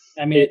 Soul.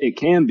 I mean, it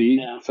can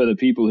be for the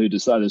people who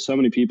decide. There's so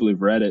many people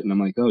who've read it, and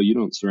I'm like, oh, you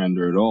don't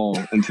surrender at all.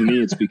 And for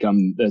me, it's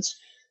become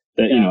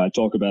I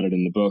talk about it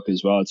in the book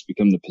as well. It's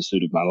become the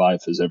pursuit of my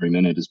life, as every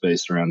minute is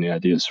based around the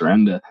idea of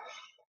surrender.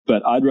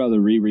 But I'd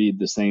rather reread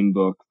the same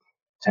book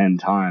 10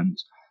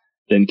 times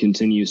than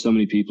continue. So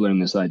many people are in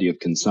this idea of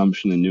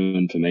consumption and new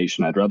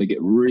information. I'd rather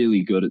get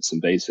really good at some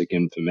basic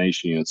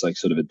information. It's like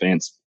sort of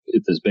advanced.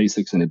 There's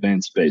basics and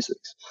advanced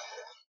basics,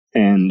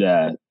 and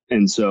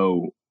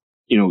so.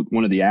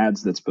 One of the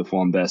ads that's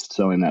performed best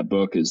selling that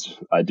book is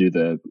I do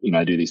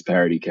these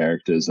parody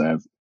characters. I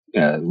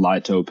have Lai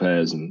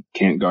Topaz and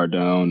Kent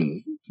Gardone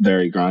and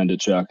Barry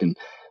Grinderchuk, and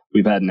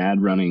we've had an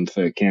ad running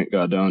for Kent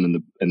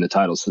Gardone, and the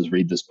title says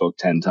 "Read this book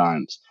 10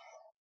 times,"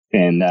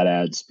 and that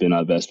ad's been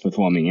our best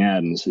performing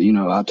ad. And so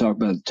I talk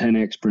about the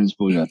 10x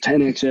principle,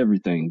 10x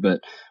everything. But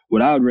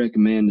what I would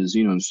recommend is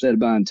instead of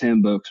buying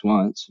 10 books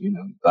once,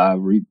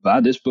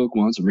 buy this book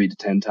once and read it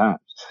 10 times.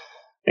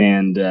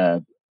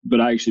 And but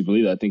I actually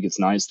believe that. I think it's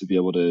nice to be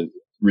able to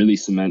really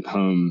cement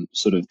home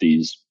sort of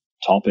these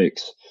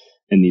topics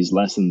and these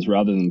lessons,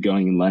 rather than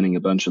going and learning a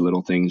bunch of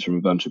little things from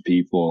a bunch of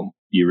people.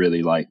 You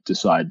really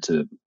decide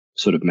to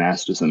sort of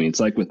master something.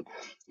 It's like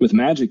with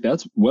magic.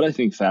 That's what I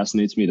think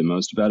fascinates me the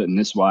most about it. And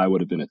this is why I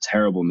would have been a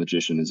terrible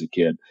magician as a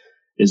kid,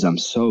 is I'm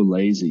so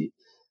lazy.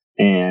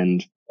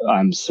 And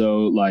I'm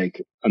so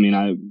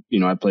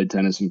I played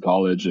tennis in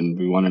college, and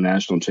we won a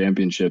national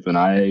championship, and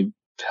I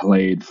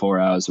played 4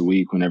 hours a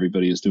week when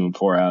everybody was doing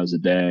 4 hours a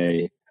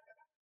day.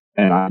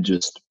 And I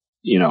just,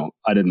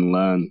 I didn't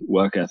learn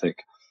work ethic.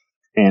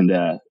 And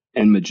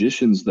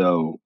magicians,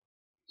 though,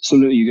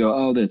 sometimes you go,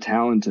 oh, they're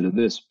talented at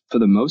this. For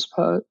the most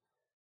part,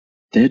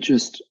 they're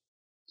just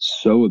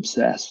so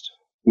obsessed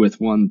with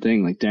one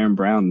thing. Like Darren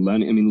Brown,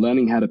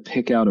 learning how to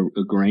pick out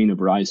a grain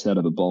of rice out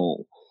of a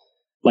bowl.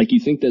 Like, you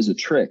think there's a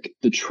trick.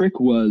 The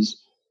trick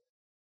was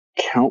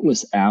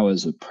countless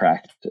hours of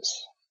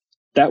practice.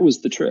 that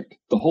was the trick.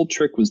 The whole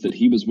trick was that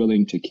he was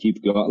willing to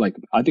keep going. Like,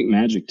 I think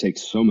magic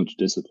takes so much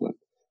discipline.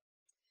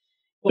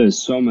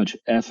 There's so much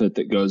effort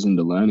that goes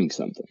into learning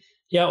something.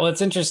 Yeah, well,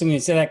 it's interesting you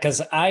say that,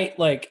 because I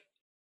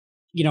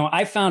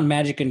found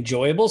magic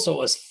enjoyable, so it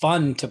was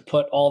fun to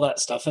put all that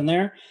stuff in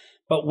there.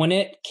 But when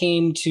it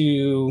came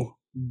to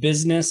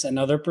business and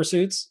other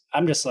pursuits,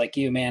 I'm just like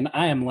you, man.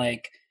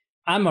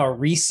 I'm a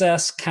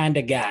recess kind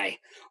of guy.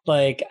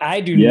 Like, I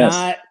do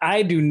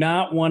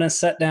not want to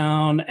sit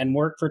down and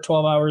work for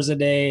 12 hours a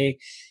day.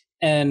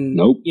 And,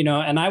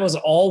 and I was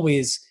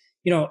always,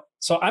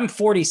 so I'm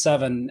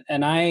 47,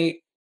 and I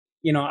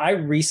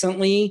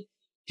recently,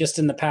 just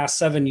in the past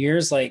 7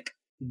 years, like,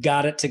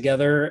 got it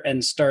together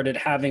and started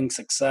having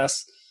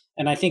success.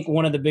 And I think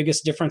one of the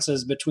biggest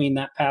differences between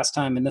that past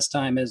time and this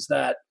time is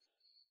that,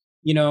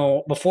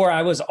 before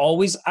I was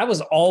always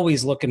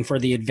looking for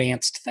the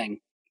advanced thing.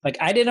 Like,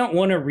 I didn't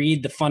want to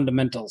read the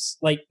fundamentals.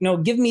 Like, no,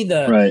 give me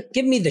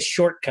the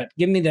shortcut.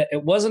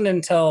 It wasn't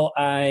until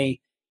I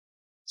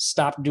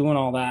stopped doing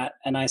all that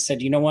and I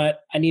said, you know what?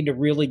 I need to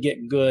really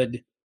get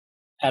good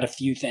at a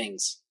few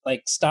things.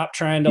 Like, stop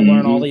trying to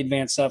learn all the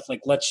advanced stuff.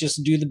 Like, let's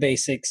just do the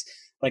basics.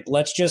 Like,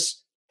 let's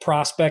just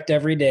prospect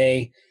every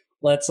day.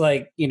 Let's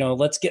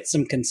let's get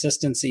some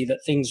consistency,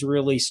 that things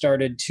really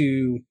started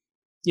to,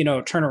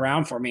 turn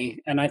around for me.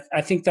 And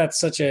I think that's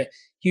such a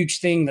huge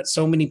thing that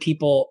so many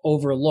people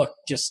overlook,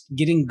 just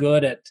getting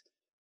good at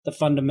the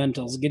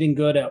fundamentals, getting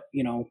good at,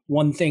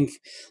 one thing.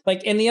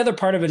 Like, and the other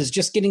part of it is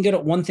just getting good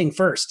at one thing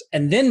first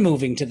and then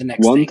moving to the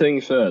next one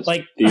thing first.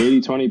 Like the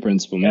 80-20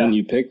 principle, man. Yeah.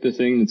 You pick the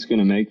thing that's going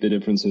to make the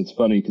difference. It's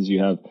funny because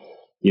you have,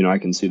 I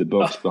can see the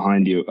books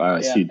behind you.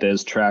 I see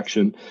there's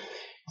traction.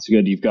 It's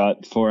good. You've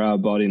got 4-hour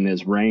body and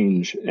there's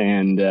range.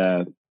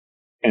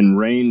 And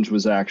range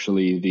was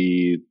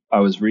actually I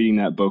was reading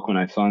that book when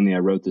I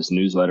wrote this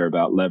newsletter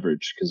about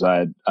leverage, because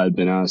I'd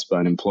been asked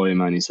by an employee of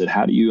mine. He said,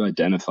 how do you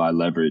identify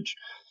leverage?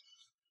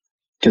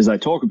 Because I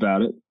talk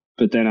about it,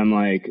 but then I'm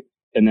like,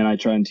 and then I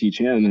try and teach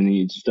him and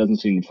he just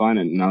doesn't seem to find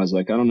it. And I was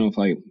like, I don't know if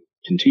I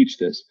can teach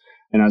this.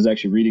 And I was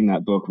actually reading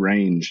that book,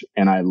 Range,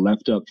 and I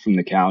left up from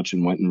the couch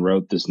and went and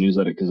wrote this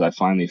newsletter because I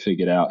finally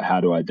figured out how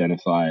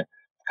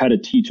to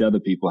teach other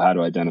people how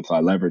to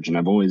identify leverage. And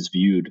I've always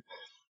viewed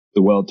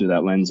the world through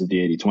that lens of the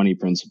 80-20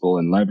 principle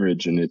and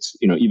leverage. And it's,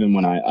 even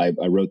when I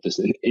wrote this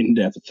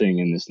in-depth thing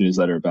in this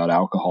newsletter about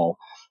alcohol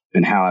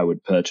and how I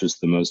would purchase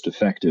the most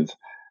effective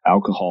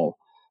alcohol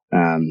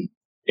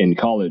in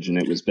college. And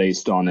it was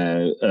based on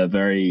a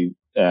very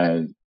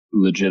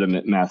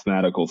legitimate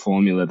mathematical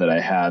formula that I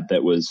had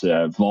that was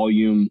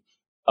volume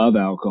of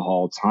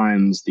alcohol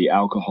times the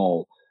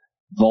alcohol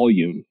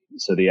volume.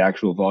 So the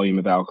actual volume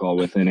of alcohol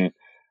within it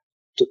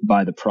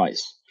by the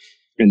price.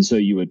 And so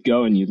you would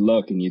go and you'd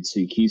look and you'd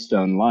see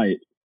Keystone Light,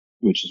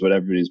 which is what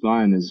everybody's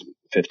buying, is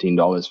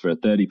 $15 for a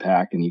 30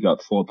 pack, and you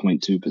got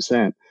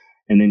 4.2%.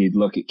 And then you'd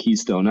look at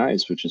Keystone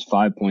Ice, which is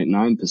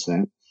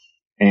 5.9%,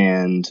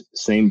 and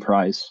same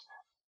price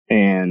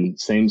and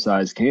same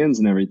size cans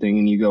and everything.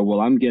 And you go, well,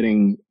 I'm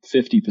getting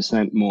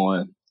 50%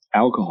 more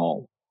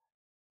alcohol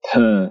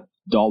per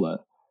dollar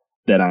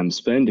that I'm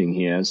spending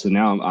here. So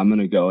now I'm going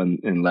to go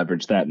and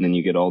leverage that. And then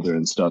you get older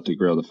and start to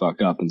grow the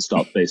fuck up and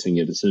stop basing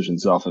your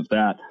decisions off of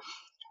that.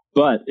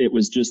 But it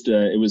was just,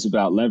 it was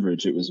about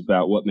leverage. It was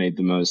about what made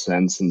the most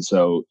sense. And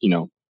so,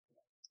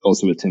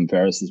 also with Tim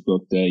Ferriss's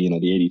book there,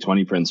 the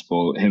 80-20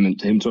 principle, him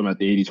talking about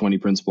the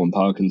 80-20 principle and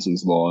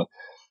Parkinson's law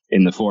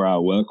in the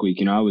 4-hour work week.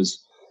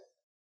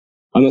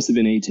 I must have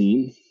been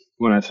 18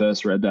 when I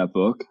first read that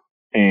book.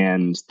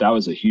 And that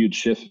was a huge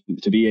shift.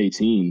 To be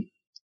 18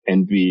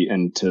 and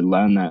to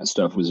learn that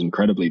stuff was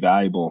incredibly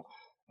valuable.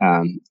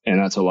 And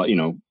that's a lot,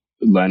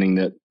 learning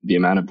that the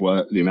amount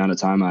of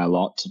time I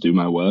allot to do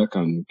my work,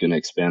 I'm going to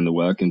expand the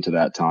work into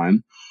that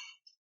time.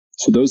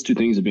 So those two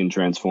things have been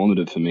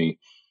transformative for me.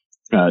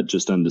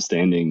 Just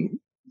understanding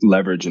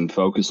leverage and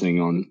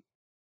focusing on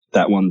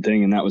that one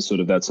thing. And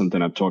that's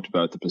something I've talked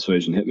about, the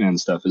Persuasion Hitman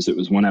stuff, is it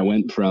was when I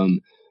went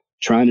from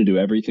trying to do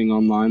everything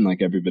online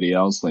like everybody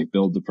else, like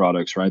build the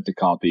products, write the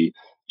copy,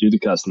 do the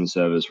customer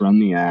service,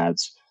 run the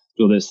ads,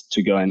 do this,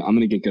 to going, I'm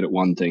going to get good at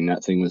one thing.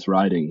 That thing was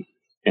writing.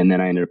 And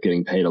then I ended up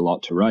getting paid a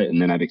lot to write. And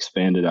then I've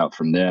expanded out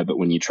from there. But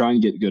when you try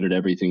and get good at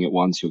everything at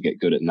once, you'll get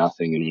good at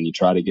nothing. And when you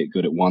try to get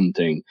good at one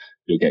thing,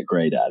 you'll get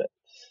great at it.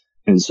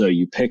 And so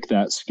you pick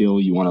that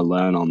skill you want to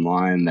learn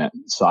online, that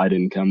side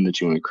income that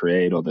you want to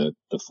create, or the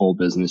full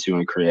business you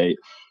want to create,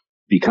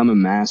 become a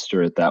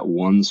master at that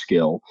one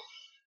skill.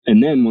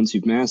 And then once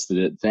you've mastered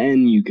it,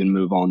 then you can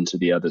move on to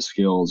the other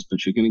skills,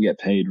 but you're going to get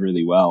paid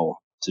really well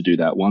to do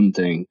that one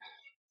thing.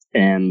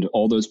 And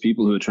all those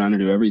people who are trying to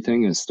do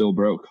everything is still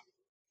broke.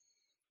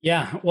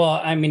 Yeah.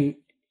 Well, I mean,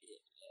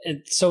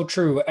 it's so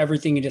true.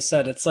 Everything you just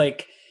said. It's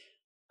like,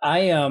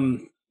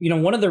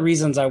 one of the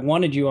reasons I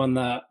wanted you on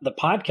the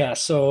podcast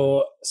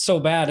so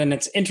bad, and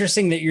it's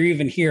interesting that you're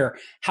even here,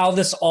 how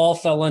this all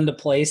fell into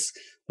place.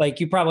 Like,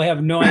 you probably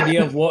have no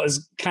idea of what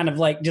was kind of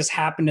like just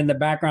happened in the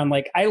background.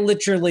 Like, I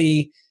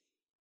literally,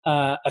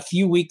 not a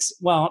few weeks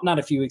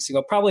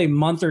ago, probably a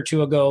month or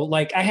two ago,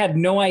 like, I had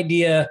no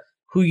idea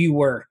who you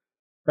were.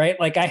 right?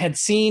 Like I had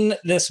seen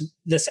this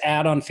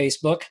ad on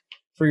Facebook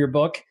for your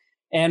book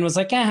and was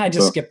like, I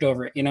just skipped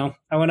over it.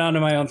 I went on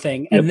to my own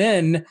thing. Yep. And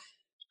then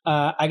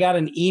I got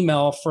an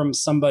email from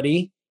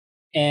somebody,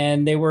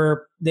 and they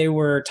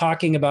were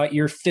talking about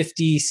your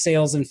 50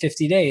 sales in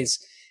 50 days.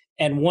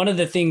 And one of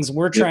the things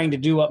we're trying to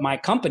do at my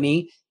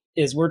company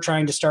is we're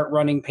trying to start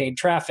running paid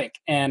traffic.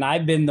 And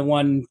I've been the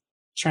one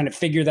trying to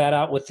figure that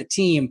out with the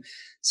team.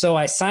 So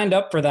I signed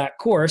up for that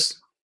course,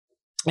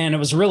 and it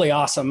was really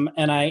awesome.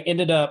 And I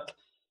ended up,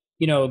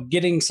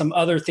 getting some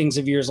other things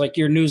of yours, like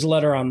your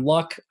newsletter on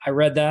luck. I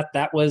read that.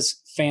 That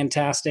was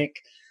fantastic.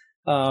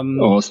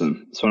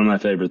 Awesome. It's one of my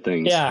favorite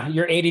things. Yeah.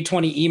 Your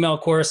 80/20 email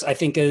course, I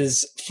think,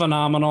 is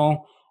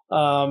phenomenal.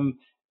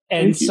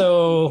 And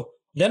so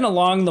then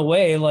along the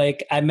way,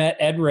 like I met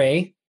Ed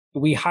Ray.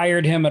 We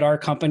hired him at our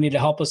company to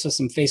help us with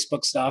some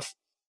Facebook stuff,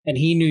 and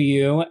he knew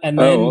you. And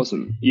then,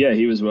 awesome. Yeah.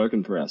 He was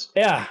working for us.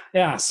 Yeah.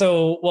 Yeah.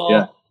 So,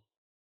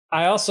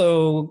 I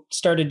also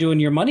started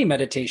doing your money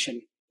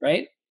meditation,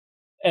 right?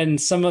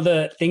 And some of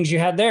the things you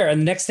had there.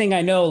 And the next thing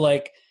I know,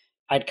 like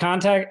I'd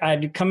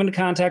come into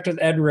contact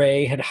with Ed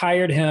Ray, had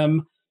hired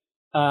him.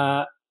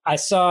 I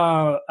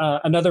saw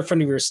another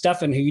friend of yours,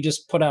 Stefan, who you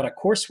just put out a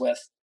course with,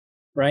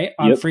 right?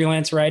 On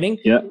freelance writing.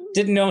 Yeah.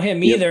 Didn't know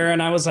him either.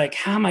 And I was like,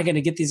 how am I going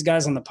to get these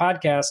guys on the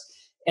podcast?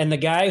 And the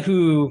guy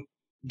who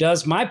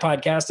does my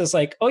podcast is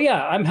like, oh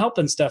yeah, I'm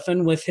helping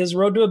Stefan with his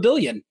road to $1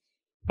 billion. And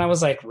I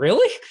was like,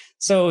 really?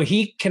 So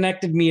he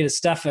connected me to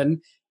Stefan.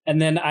 And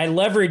then I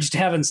leveraged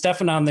having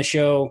Stefan on the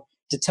show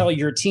to tell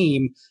your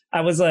team.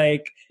 I was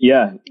like,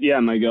 yeah,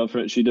 my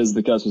girlfriend, she does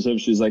the customer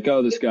service. She's like,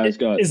 oh, this guy's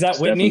got is that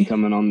Stefan Whitney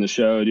coming on the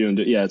show?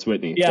 Yeah, it's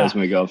Whitney. Yeah. That's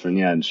my girlfriend.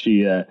 Yeah. And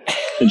she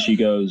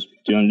goes,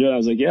 do you want to do it? I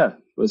was like, yeah,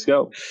 let's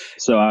go.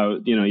 So I'll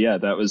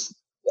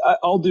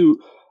do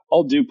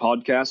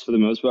podcasts for the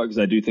most part, because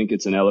I do think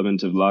it's an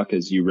element of luck.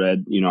 As you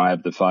read, I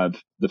have the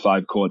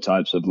five core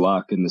types of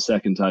luck. And the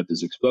second type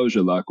is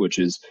exposure luck, which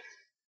is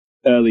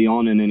early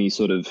on in any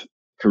sort of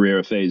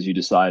career phase, you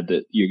decide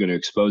that you're going to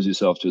expose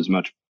yourself to as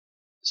much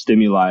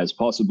stimuli as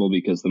possible,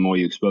 because the more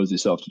you expose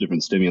yourself to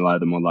different stimuli,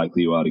 the more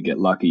likely you are to get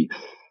lucky.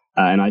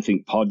 And I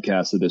think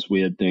podcasts are this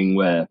weird thing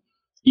where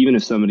even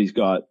if somebody's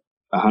got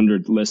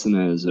 100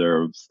 listeners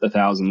or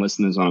 1,000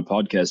 listeners on a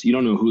podcast, you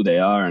don't know who they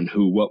are and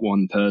what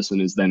one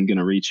person is then going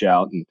to reach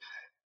out and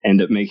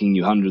end up making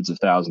you hundreds of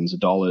thousands of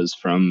dollars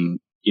from,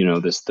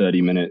 this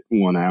 30-minute,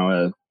 1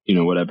 hour,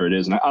 whatever it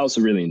is. And I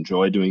also really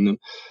enjoy doing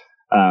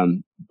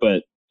them.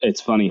 But it's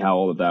funny how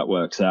all of that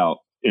works out.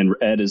 And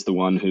Ed is the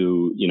one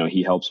who,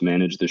 he helps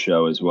manage the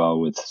show as well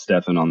with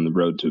Stefan on the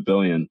road to $1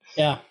 billion.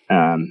 Yeah.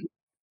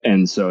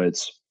 And so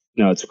it's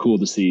cool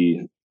to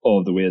see all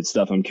of the weird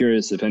stuff. I'm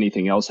curious if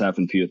anything else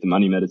happened for you at the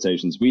money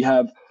meditations. We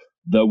have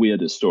the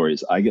weirdest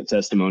stories. I get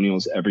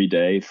testimonials every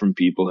day from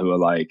people who are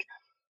like,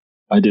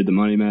 I did the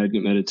money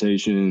magnet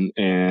meditation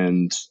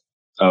and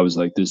I was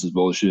like, this is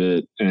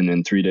bullshit. And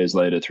then 3 days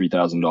later,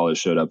 $3,000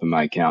 showed up in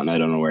my account and I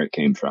don't know where it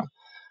came from.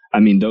 I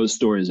mean, those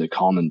stories are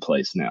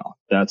commonplace now.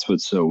 That's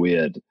what's so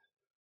weird.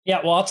 Yeah,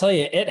 well, I'll tell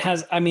you,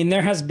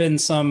 there's been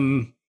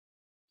some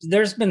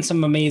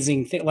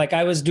amazing things. Like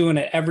I was doing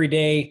it every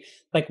day.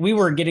 Like we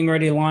were getting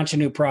ready to launch a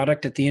new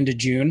product at the end of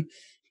June,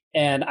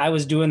 and I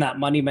was doing that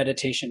money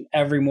meditation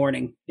every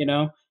morning,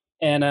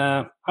 and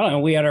I don't know,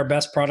 we had our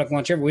best product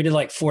launch ever. We did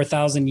like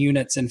 4,000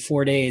 units in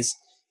 4 days,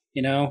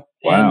 Wow.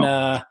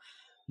 And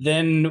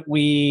then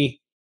we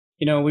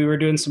were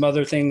doing some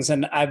other things,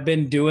 and I've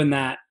been doing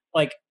that,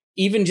 like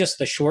even just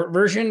the short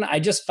version. I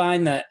just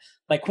find that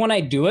like when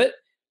I do it,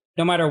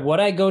 no matter what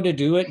I go to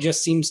do, it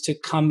just seems to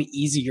come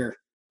easier,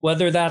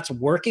 whether that's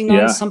working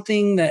on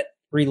something that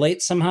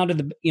relates somehow to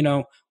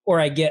the, or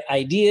I get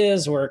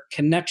ideas or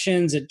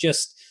connections. I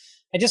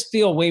just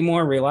feel way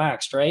more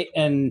relaxed. Right.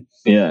 And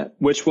yeah.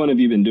 Which one have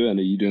you been doing?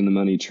 Are you doing the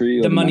money tree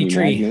or the money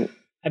tree? Magnet?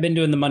 I've been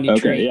doing the money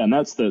tree. Okay. Yeah. And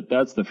that's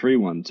the free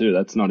one too.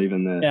 That's not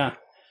even the, yeah.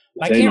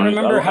 I can't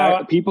remember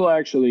how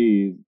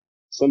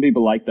some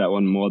people like that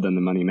one more than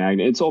the money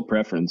magnet. It's all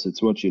preference.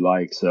 It's what you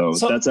like. So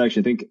that's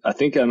actually, I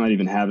think I might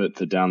even have it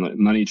for download,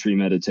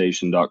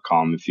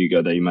 moneytreemeditation.com. If you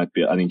go there,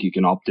 I think you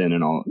can opt in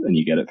and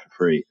you get it for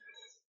free.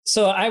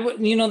 So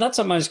that's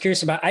something I was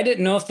curious about. I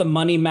didn't know if the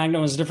money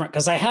magnet was different,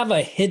 because I have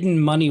a hidden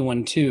money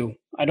one too.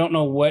 I don't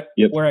know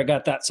where I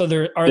got that. So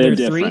they're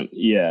different? 3?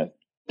 Yeah.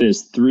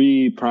 There's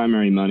 3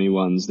 primary money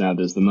ones. Now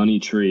there's the money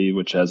tree,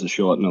 which has a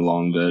short and a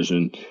long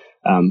version.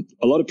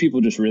 A lot of people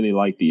just really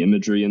like the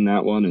imagery in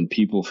that one, and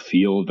people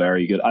feel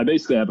very good. I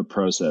basically have a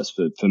process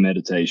for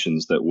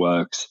meditations that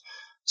works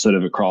sort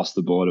of across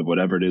the board of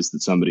whatever it is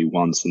that somebody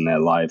wants in their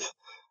life.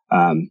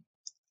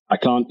 I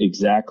can't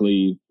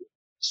exactly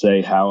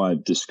say how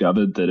I've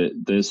discovered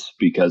this,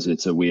 because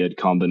it's a weird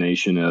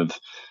combination of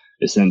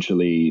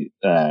essentially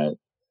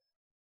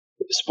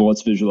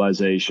sports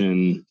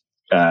visualization,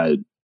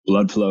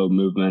 blood flow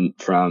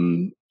movement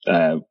from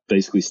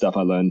basically stuff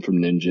I learned from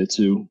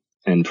ninjutsu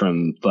and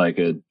from like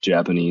a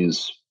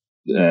Japanese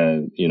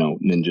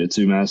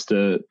ninjutsu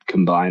master,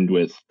 combined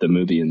with the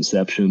movie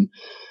Inception.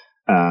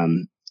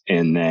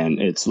 And then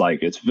it's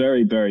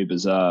very, very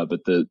bizarre,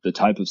 but the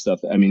type of stuff,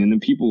 I mean, and then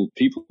people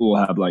will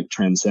have like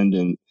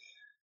transcendent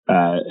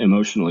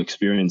emotional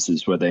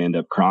experiences where they end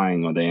up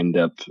crying, or they end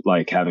up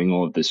like having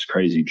all of this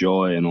crazy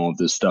joy and all of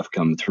this stuff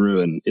come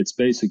through. And it's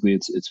basically,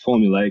 it's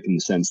formulaic in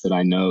the sense that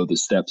I know the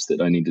steps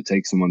that I need to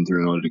take someone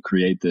through in order to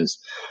create this.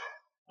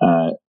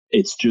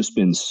 It's just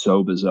been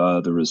so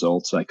bizarre, the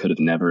results. I could have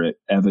never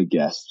ever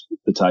guessed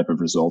the type of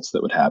results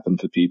that would happen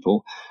for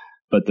people.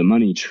 But the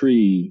money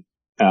tree,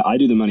 I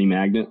do the money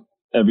magnet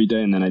every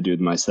day, and then I do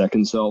my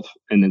second self.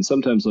 And then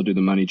sometimes I'll do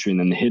the money tree, and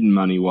then the hidden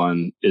money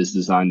one is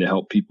designed to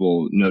help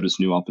people notice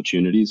new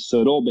opportunities.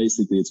 So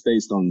it's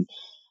based on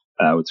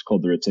what's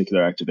called the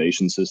reticular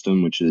activation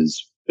system, which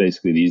is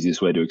basically the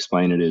easiest way to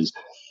explain it is,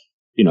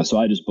 so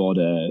I just bought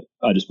a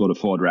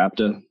Ford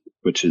Raptor,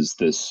 which is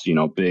this,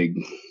 big,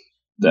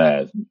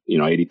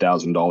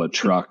 $80,000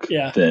 truck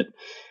that,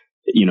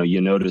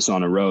 you notice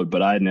on a road,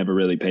 but I had never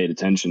really paid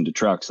attention to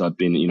trucks. I've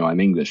been, I'm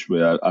English.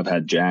 I've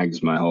had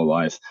Jags my whole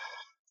life.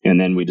 And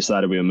then we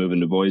decided we were moving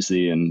to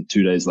Boise, and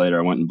 2 days later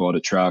I went and bought a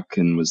truck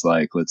and was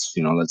like, let's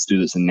do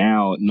this. And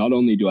now not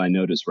only do I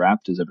notice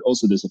Raptors,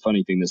 also there's a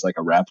funny thing, there's like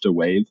a Raptor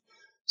wave.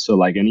 So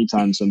like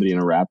anytime somebody in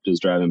a Raptor is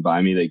driving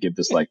by me, they give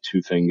this like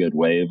 2-fingered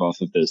wave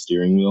off of their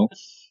steering wheel.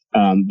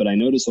 But I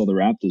notice all the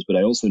Raptors, but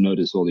I also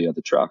notice all the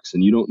other trucks.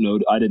 And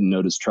I didn't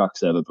notice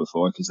trucks ever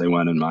before because they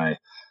weren't in my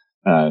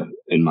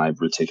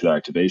reticular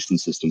activation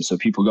system. So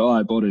people go, oh,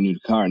 I bought a new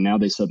car. And now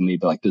they suddenly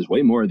be like, there's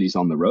way more of these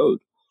on the road.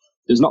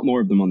 There's not more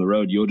of them on the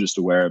road. You're just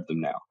aware of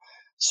them now.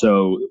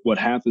 So what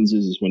happens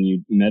is when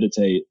you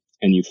meditate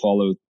and you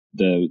follow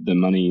the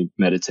money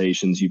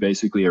meditations, you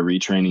basically are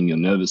retraining your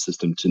nervous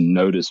system to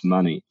notice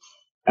money.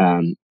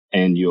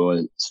 And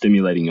you're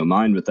stimulating your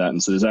mind with that.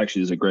 And so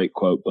there's a great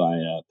quote by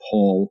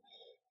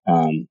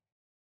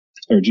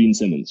Gene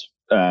Simmons,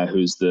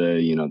 who's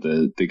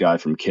the guy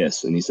from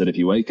Kiss. And he said, if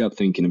you wake up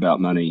thinking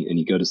about money and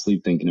you go to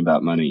sleep thinking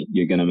about money,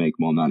 you're going to make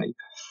more money.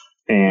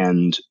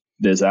 And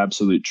there's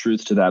absolute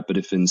truth to that. But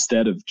if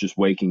instead of just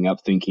waking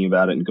up thinking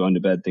about it and going to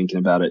bed thinking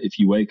about it, if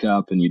you wake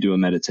up and you do a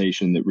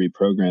meditation that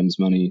reprograms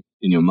money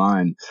in your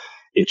mind,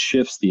 it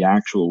shifts the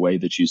actual way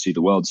that you see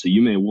the world. So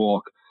you may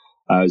walk,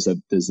 there's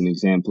an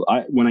example.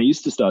 When I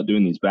used to start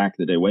doing these back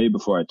in the day, way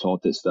before I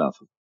taught this stuff,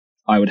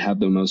 I would have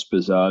the most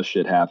bizarre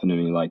shit happen to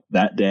me. Like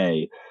that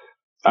day,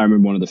 I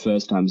remember one of the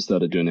first times I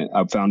started doing it,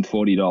 I found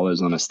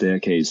 $40 on a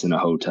staircase in a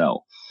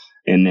hotel.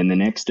 And then the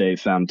next day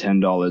found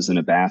 $10 in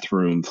a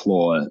bathroom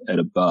floor at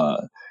a bar,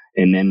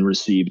 and then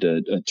received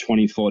a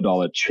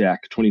 $24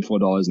 check,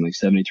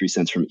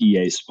 $24.73 from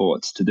EA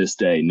Sports. To this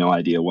day, no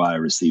idea why I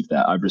received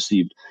that. I've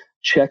received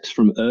checks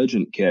from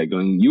urgent care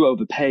going, you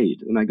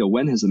overpaid. And I go,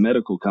 when has a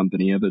medical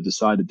company ever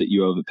decided that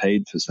you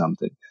overpaid for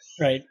something?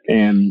 Right.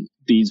 And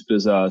these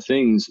bizarre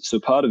things. So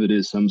part of it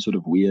is some sort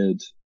of weird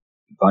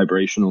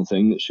vibrational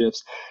thing that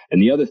shifts.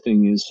 And the other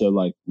thing is, so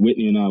like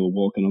Whitney and I were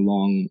walking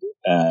along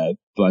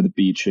by the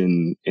beach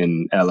in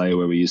LA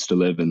where we used to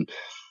live, and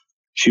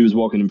she was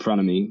walking in front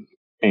of me,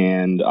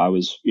 and I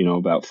was,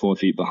 about 4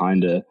 feet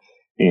behind her,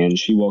 and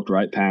she walked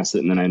right past it.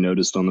 And then I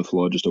noticed on the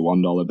floor just a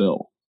 $1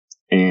 bill.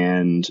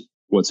 And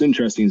what's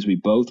interesting is we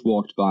both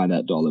walked by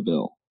that dollar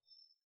bill,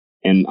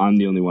 and I'm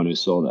the only one who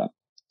saw that.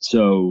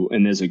 So,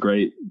 and there's a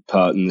great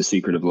part in The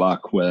Secret of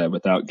Luck where,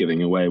 without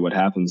giving away what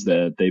happens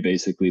there, they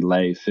basically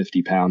lay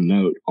 50-pound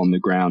note on the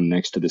ground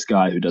next to this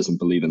guy who doesn't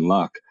believe in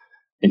luck,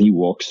 and he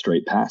walks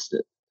straight past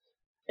it.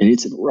 And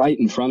it's right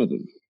in front of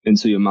him. And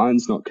so your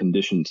mind's not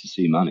conditioned to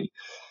see money.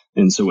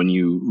 And so when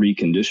you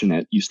recondition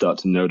it, you start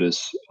to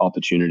notice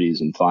opportunities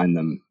and find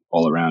them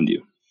all around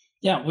you.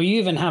 Yeah. We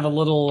even have a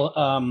little,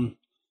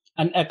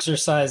 an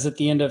exercise at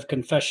the end of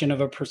Confession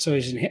of a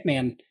Persuasion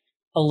Hitman,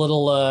 a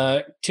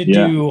little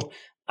to-do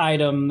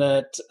item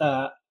that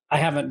I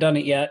haven't done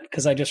it yet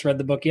because I just read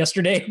the book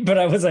yesterday, but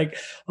I was like,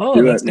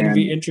 oh, that's going to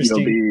be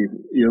interesting.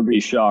 You'll be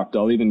shocked.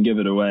 I'll even give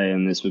it away.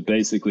 And this, but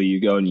basically you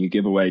go and you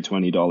give away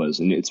 $20.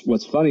 And it's,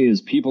 what's funny is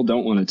people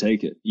don't want to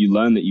take it. You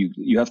learn that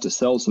you have to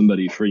sell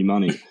somebody free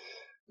money.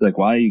 Like,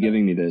 why are you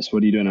giving me this?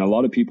 What are you doing? And a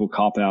lot of people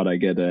cop out. I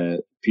get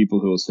people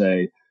who will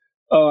say,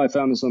 oh, I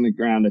found this on the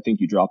ground. I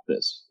think you dropped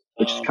this,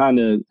 which is kind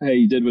of, hey,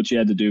 you did what you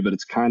had to do, but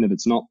it's not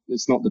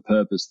the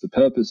purpose. The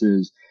purpose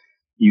is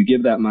you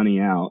give that money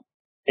out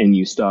and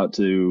you start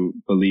to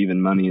believe in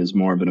money as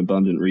more of an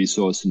abundant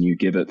resource, and you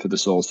give it for the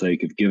sole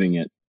sake of giving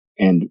it.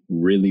 And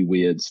really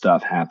weird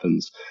stuff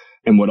happens.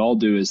 And what I'll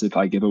do is if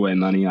I give away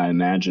money, I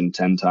imagine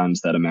 10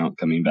 times that amount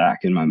coming back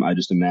in my mind. I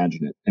just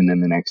imagine it. And then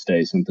the next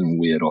day something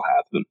weird will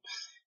happen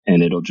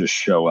and it'll just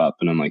show up.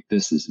 And I'm like,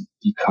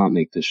 you can't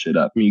make this shit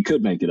up. I mean, you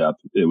could make it up.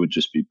 It would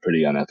just be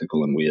pretty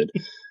unethical and weird.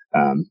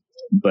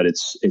 But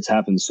it's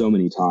happened so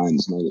many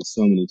times, and I get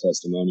so many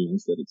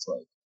testimonials that it's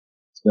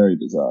very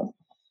bizarre.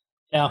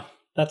 Yeah,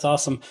 that's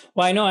awesome.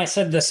 Well, I know I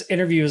said this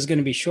interview is going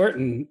to be short,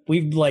 and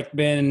we've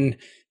been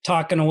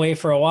talking away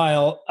for a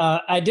while.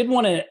 I did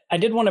want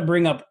to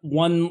bring up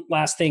one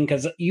last thing,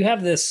 because you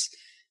have this.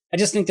 I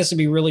just think this would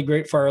be really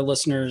great for our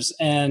listeners,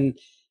 and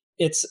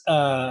it's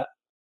I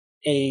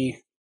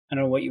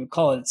don't know what you would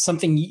call it. It's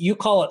something you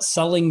call it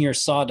selling your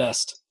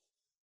sawdust.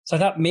 So I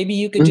thought maybe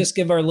you could just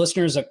give our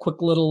listeners a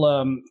quick little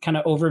kind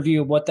of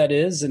overview of what that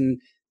is, and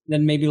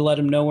then maybe let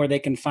them know where they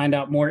can find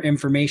out more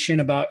information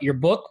about your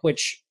book,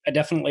 which I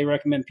definitely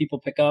recommend people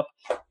pick up,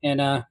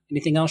 and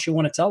anything else you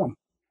want to tell them.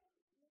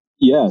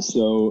 Yeah,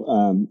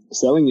 so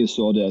selling your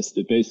sawdust,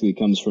 it basically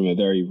comes from a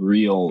very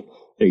real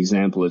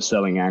example of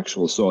selling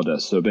actual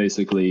sawdust. So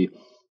basically,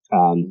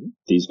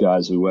 these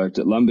guys who worked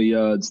at lumber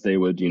yards, they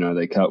would,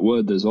 they cut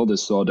wood, there's all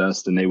this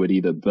sawdust, and they would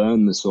either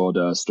burn the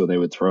sawdust or they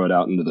would throw it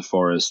out into the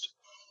forest.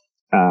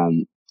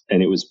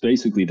 And it was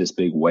basically this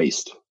big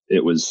waste.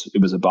 It was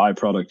a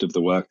byproduct of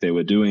the work they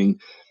were doing,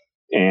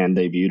 and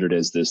they viewed it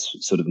as this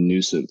sort of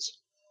nuisance.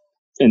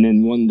 And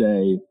then one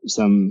day,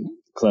 some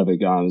clever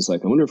guy was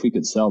like, I wonder if we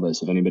could sell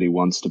this if anybody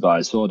wants to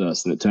buy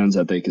sawdust. And it turns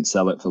out they could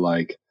sell it for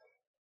like,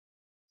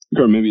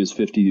 or maybe it was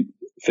 $50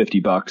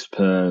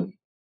 per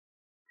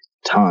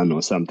ton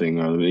or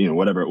something, or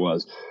whatever it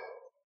was.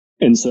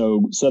 And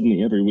so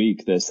suddenly every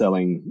week they're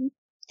selling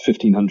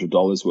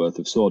 $1,500 worth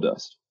of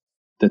sawdust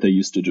that they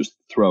used to just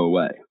throw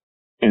away.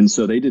 And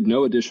so they did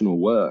no additional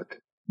work,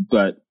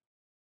 but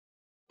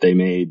they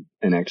made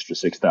an extra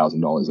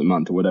 $6,000 a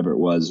month or whatever it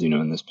was,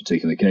 in this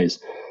particular case.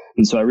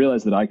 And so I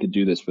realized that I could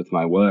do this with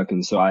my work.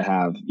 And so I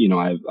have,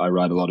 I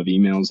write a lot of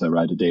emails. I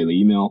write a daily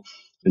email.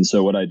 And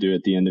so what I do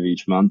at the end of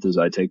each month is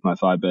I take my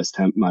five best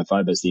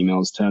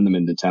emails, turn them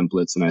into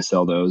templates, and I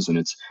sell those. And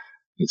it's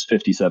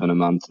 57 a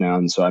month now.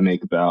 And so I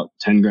make about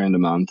 10 grand a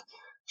month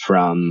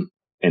from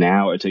an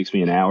hour. It takes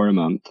me an hour a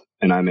month,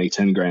 and I make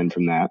 10 grand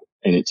from that.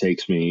 And it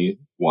takes me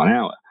 1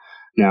 hour.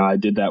 Now I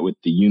did that with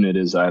the unit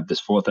is I have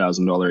this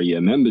 $4,000 a year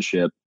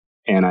membership,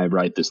 and I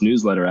write this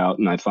newsletter out,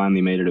 and I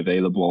finally made it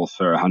available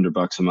for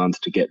 $100 a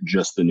month to get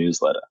just the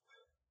newsletter.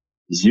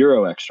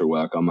 Zero extra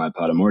work on my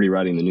part. I'm already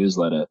writing the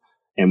newsletter,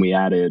 and we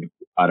added,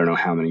 I don't know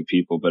how many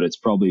people, but it's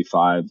probably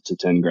 5 to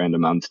 10 grand a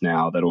month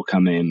now that'll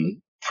come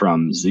in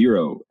from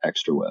zero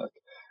extra work.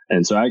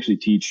 And so I actually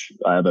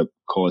I have a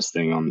course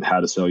thing on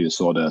how to sell your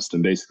sawdust,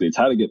 and basically it's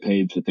how to get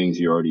paid for things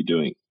you're already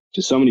doing.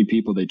 To so many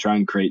people, they try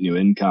and create new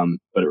income,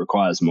 but it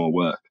requires more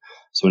work.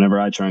 So whenever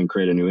I try and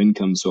create a new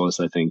income source,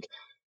 I think,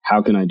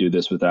 how can I do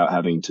this without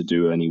having to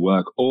do any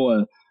work?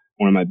 Or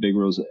one of my big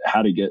rules,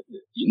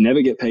 you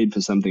never get paid for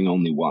something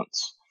only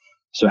once.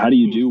 So how do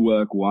you do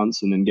work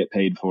once and then get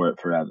paid for it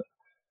forever?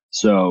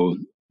 So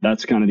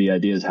that's kind of the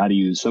idea, is how do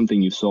you,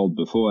 something you've sold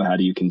before, how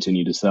do you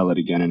continue to sell it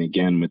again and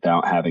again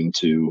without having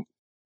to,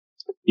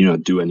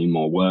 do any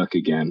more work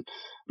again?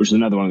 Which is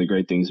another one of the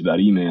great things about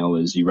email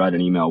is you write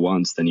an email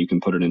once, then you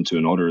can put it into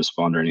an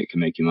autoresponder and it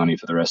can make you money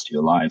for the rest of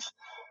your life.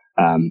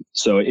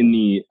 So it's in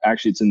the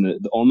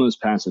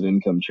Almost Passive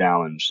Income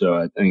Challenge. So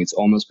I think it's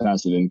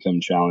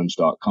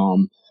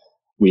almostpassiveincomechallenge.com.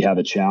 We have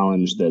a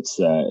challenge that's,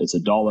 it's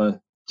 $1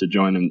 to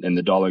join, and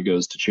the dollar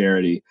goes to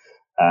charity.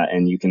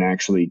 And you can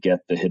actually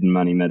get the hidden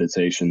money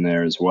meditation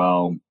there as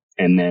well.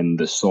 And then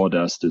the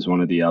sawdust is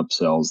one of the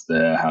upsells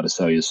there, how to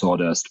sell your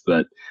sawdust.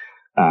 But,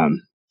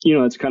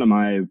 it's kind of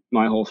my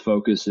whole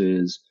focus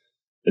is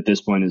at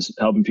this point is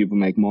helping people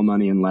make more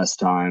money in less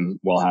time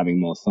while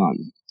having more fun.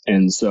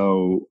 And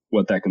so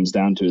what that comes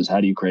down to is how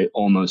do you create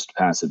almost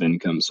passive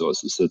income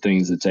sources? So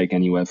things that take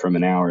anywhere from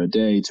an hour a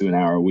day to an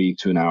hour a week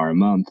to an hour a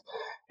month,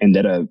 and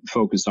that are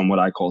focused on what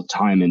I call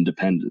time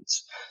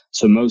independence.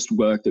 So most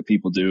work that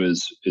people do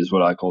is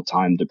what I call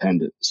time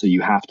dependent. So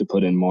you have to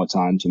put in more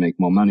time to make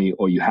more money,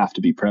 or you have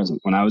to be present.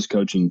 When I was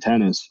coaching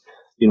tennis,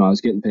 I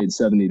was getting paid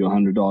 $70 to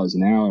 $100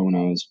 an hour when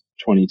I was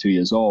 22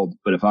 years old.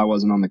 But if I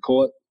wasn't on the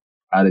court,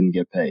 I didn't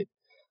get paid.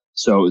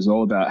 So it was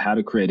all about how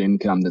to create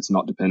income that's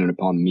not dependent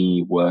upon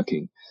me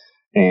working.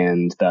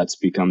 And that's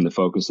become the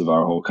focus of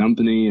our whole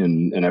company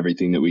and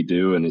everything that we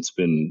do. And it's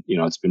been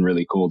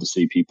really cool to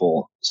see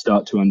people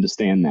start to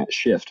understand that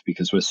shift,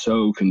 because we're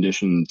so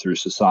conditioned through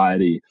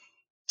society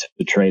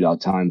to trade our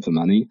time for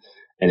money,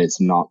 and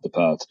it's not the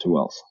path to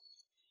wealth.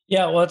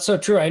 Yeah, well, it's so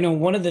true. I know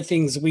one of the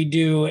things we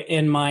do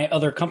in my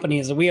other company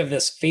is that we have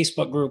this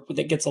Facebook group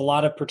that gets a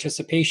lot of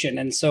participation.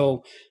 And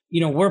so,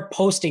 we're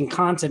posting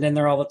content in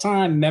there all the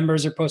time.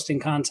 Members are posting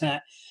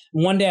content.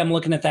 One day I'm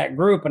looking at that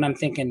group and I'm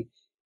thinking,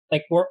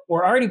 like, we're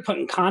already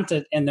putting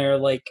content in there.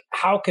 Like,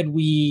 how could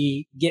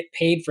we get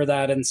paid for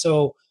that? And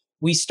so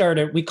we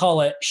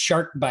call it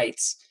Shark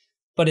Bites,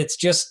 but it's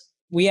just,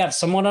 we have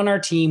someone on our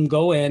team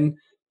go in,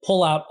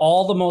 pull out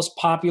all the most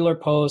popular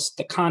posts,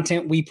 the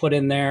content we put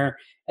in there,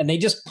 and they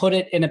just put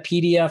it in a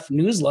PDF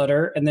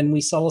newsletter, and then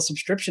we sell a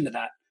subscription to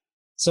that.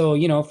 So,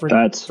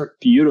 that's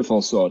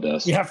beautiful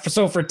sawdust. Yeah.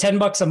 So for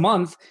 $10 a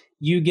month,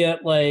 you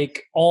get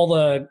like all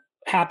the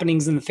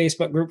happenings in the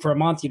Facebook group for a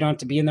month. You don't have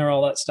to be in there,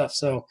 all that stuff.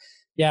 So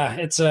yeah,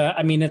 it's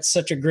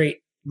such a great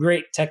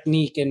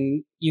technique,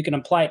 and you can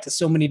apply it to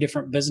so many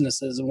different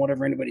businesses and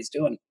whatever anybody's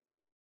doing.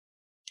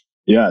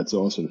 Yeah, it's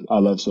awesome. I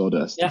love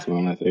sawdust. Yeah. It's one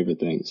of my favorite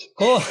things.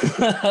 Cool.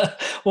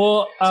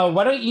 Well,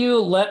 why don't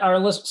you let our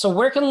listeners, so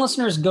where can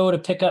listeners go to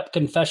pick up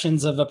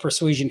Confessions of a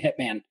Persuasion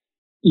Hitman?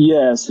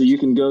 Yeah, so you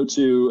can go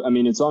to,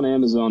 it's on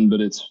Amazon, but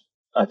it's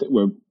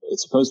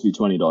supposed to be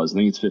 $20. I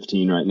think it's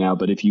 $15 right now.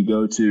 But if you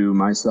go to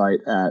my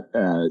site at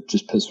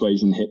just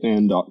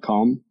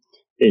persuasionhitman.com,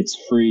 it's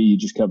free. You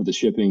just cover the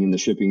shipping, and the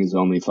shipping is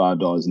only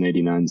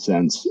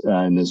 $5.89.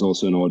 And there's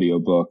also an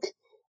audiobook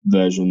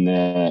version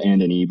there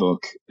and an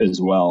ebook as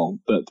well.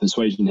 But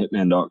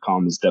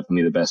persuasionhitman.com is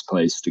definitely the best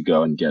place to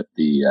go and get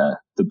the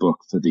book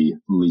for the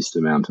least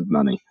amount of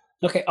money.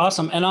 Okay,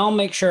 awesome. And I'll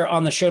make sure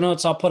on the show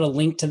notes, I'll put a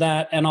link to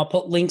that, and I'll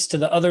put links to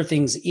the other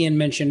things Ian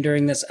mentioned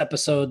during this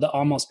episode, the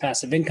Almost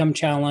Passive Income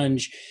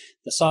Challenge,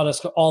 the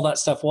Sawdust, all that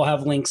stuff. We'll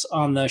have links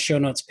on the show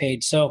notes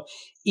page. So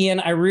Ian,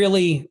 I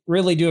really,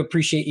 really do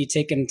appreciate you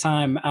taking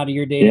time out of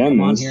your day to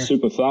come on here.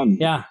 Super fun.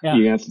 Yeah. You're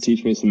going to have to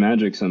teach me some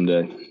magic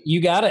someday.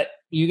 You got it.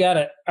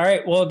 All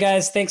right. Well,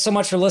 guys, thanks so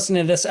much for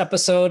listening to this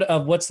episode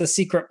of What's the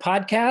Secret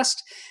podcast.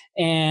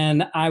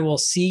 And I will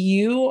see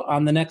you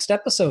on the next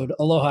episode.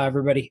 Aloha,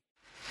 everybody.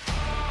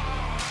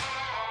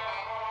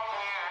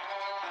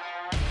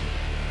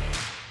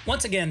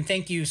 Once again,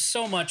 thank you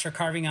so much for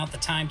carving out the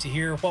time to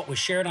hear what was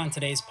shared on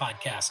today's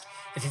podcast.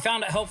 If you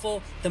found it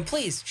helpful, then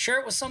please share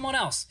it with someone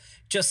else.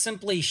 Just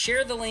simply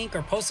share the link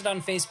or post it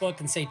on Facebook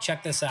and say,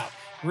 check this out.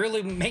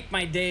 Really make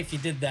my day if you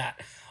did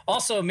that.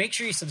 Also, make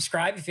sure you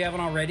subscribe if you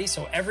haven't already,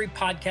 so every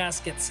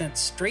podcast gets sent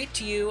straight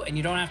to you and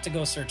you don't have to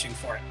go searching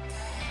for it.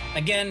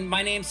 Again,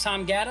 my name's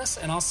Tom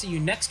Gaddis, and I'll see you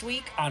next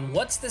week on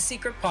What's the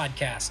Secret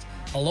podcast.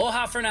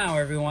 Aloha for now,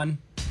 everyone.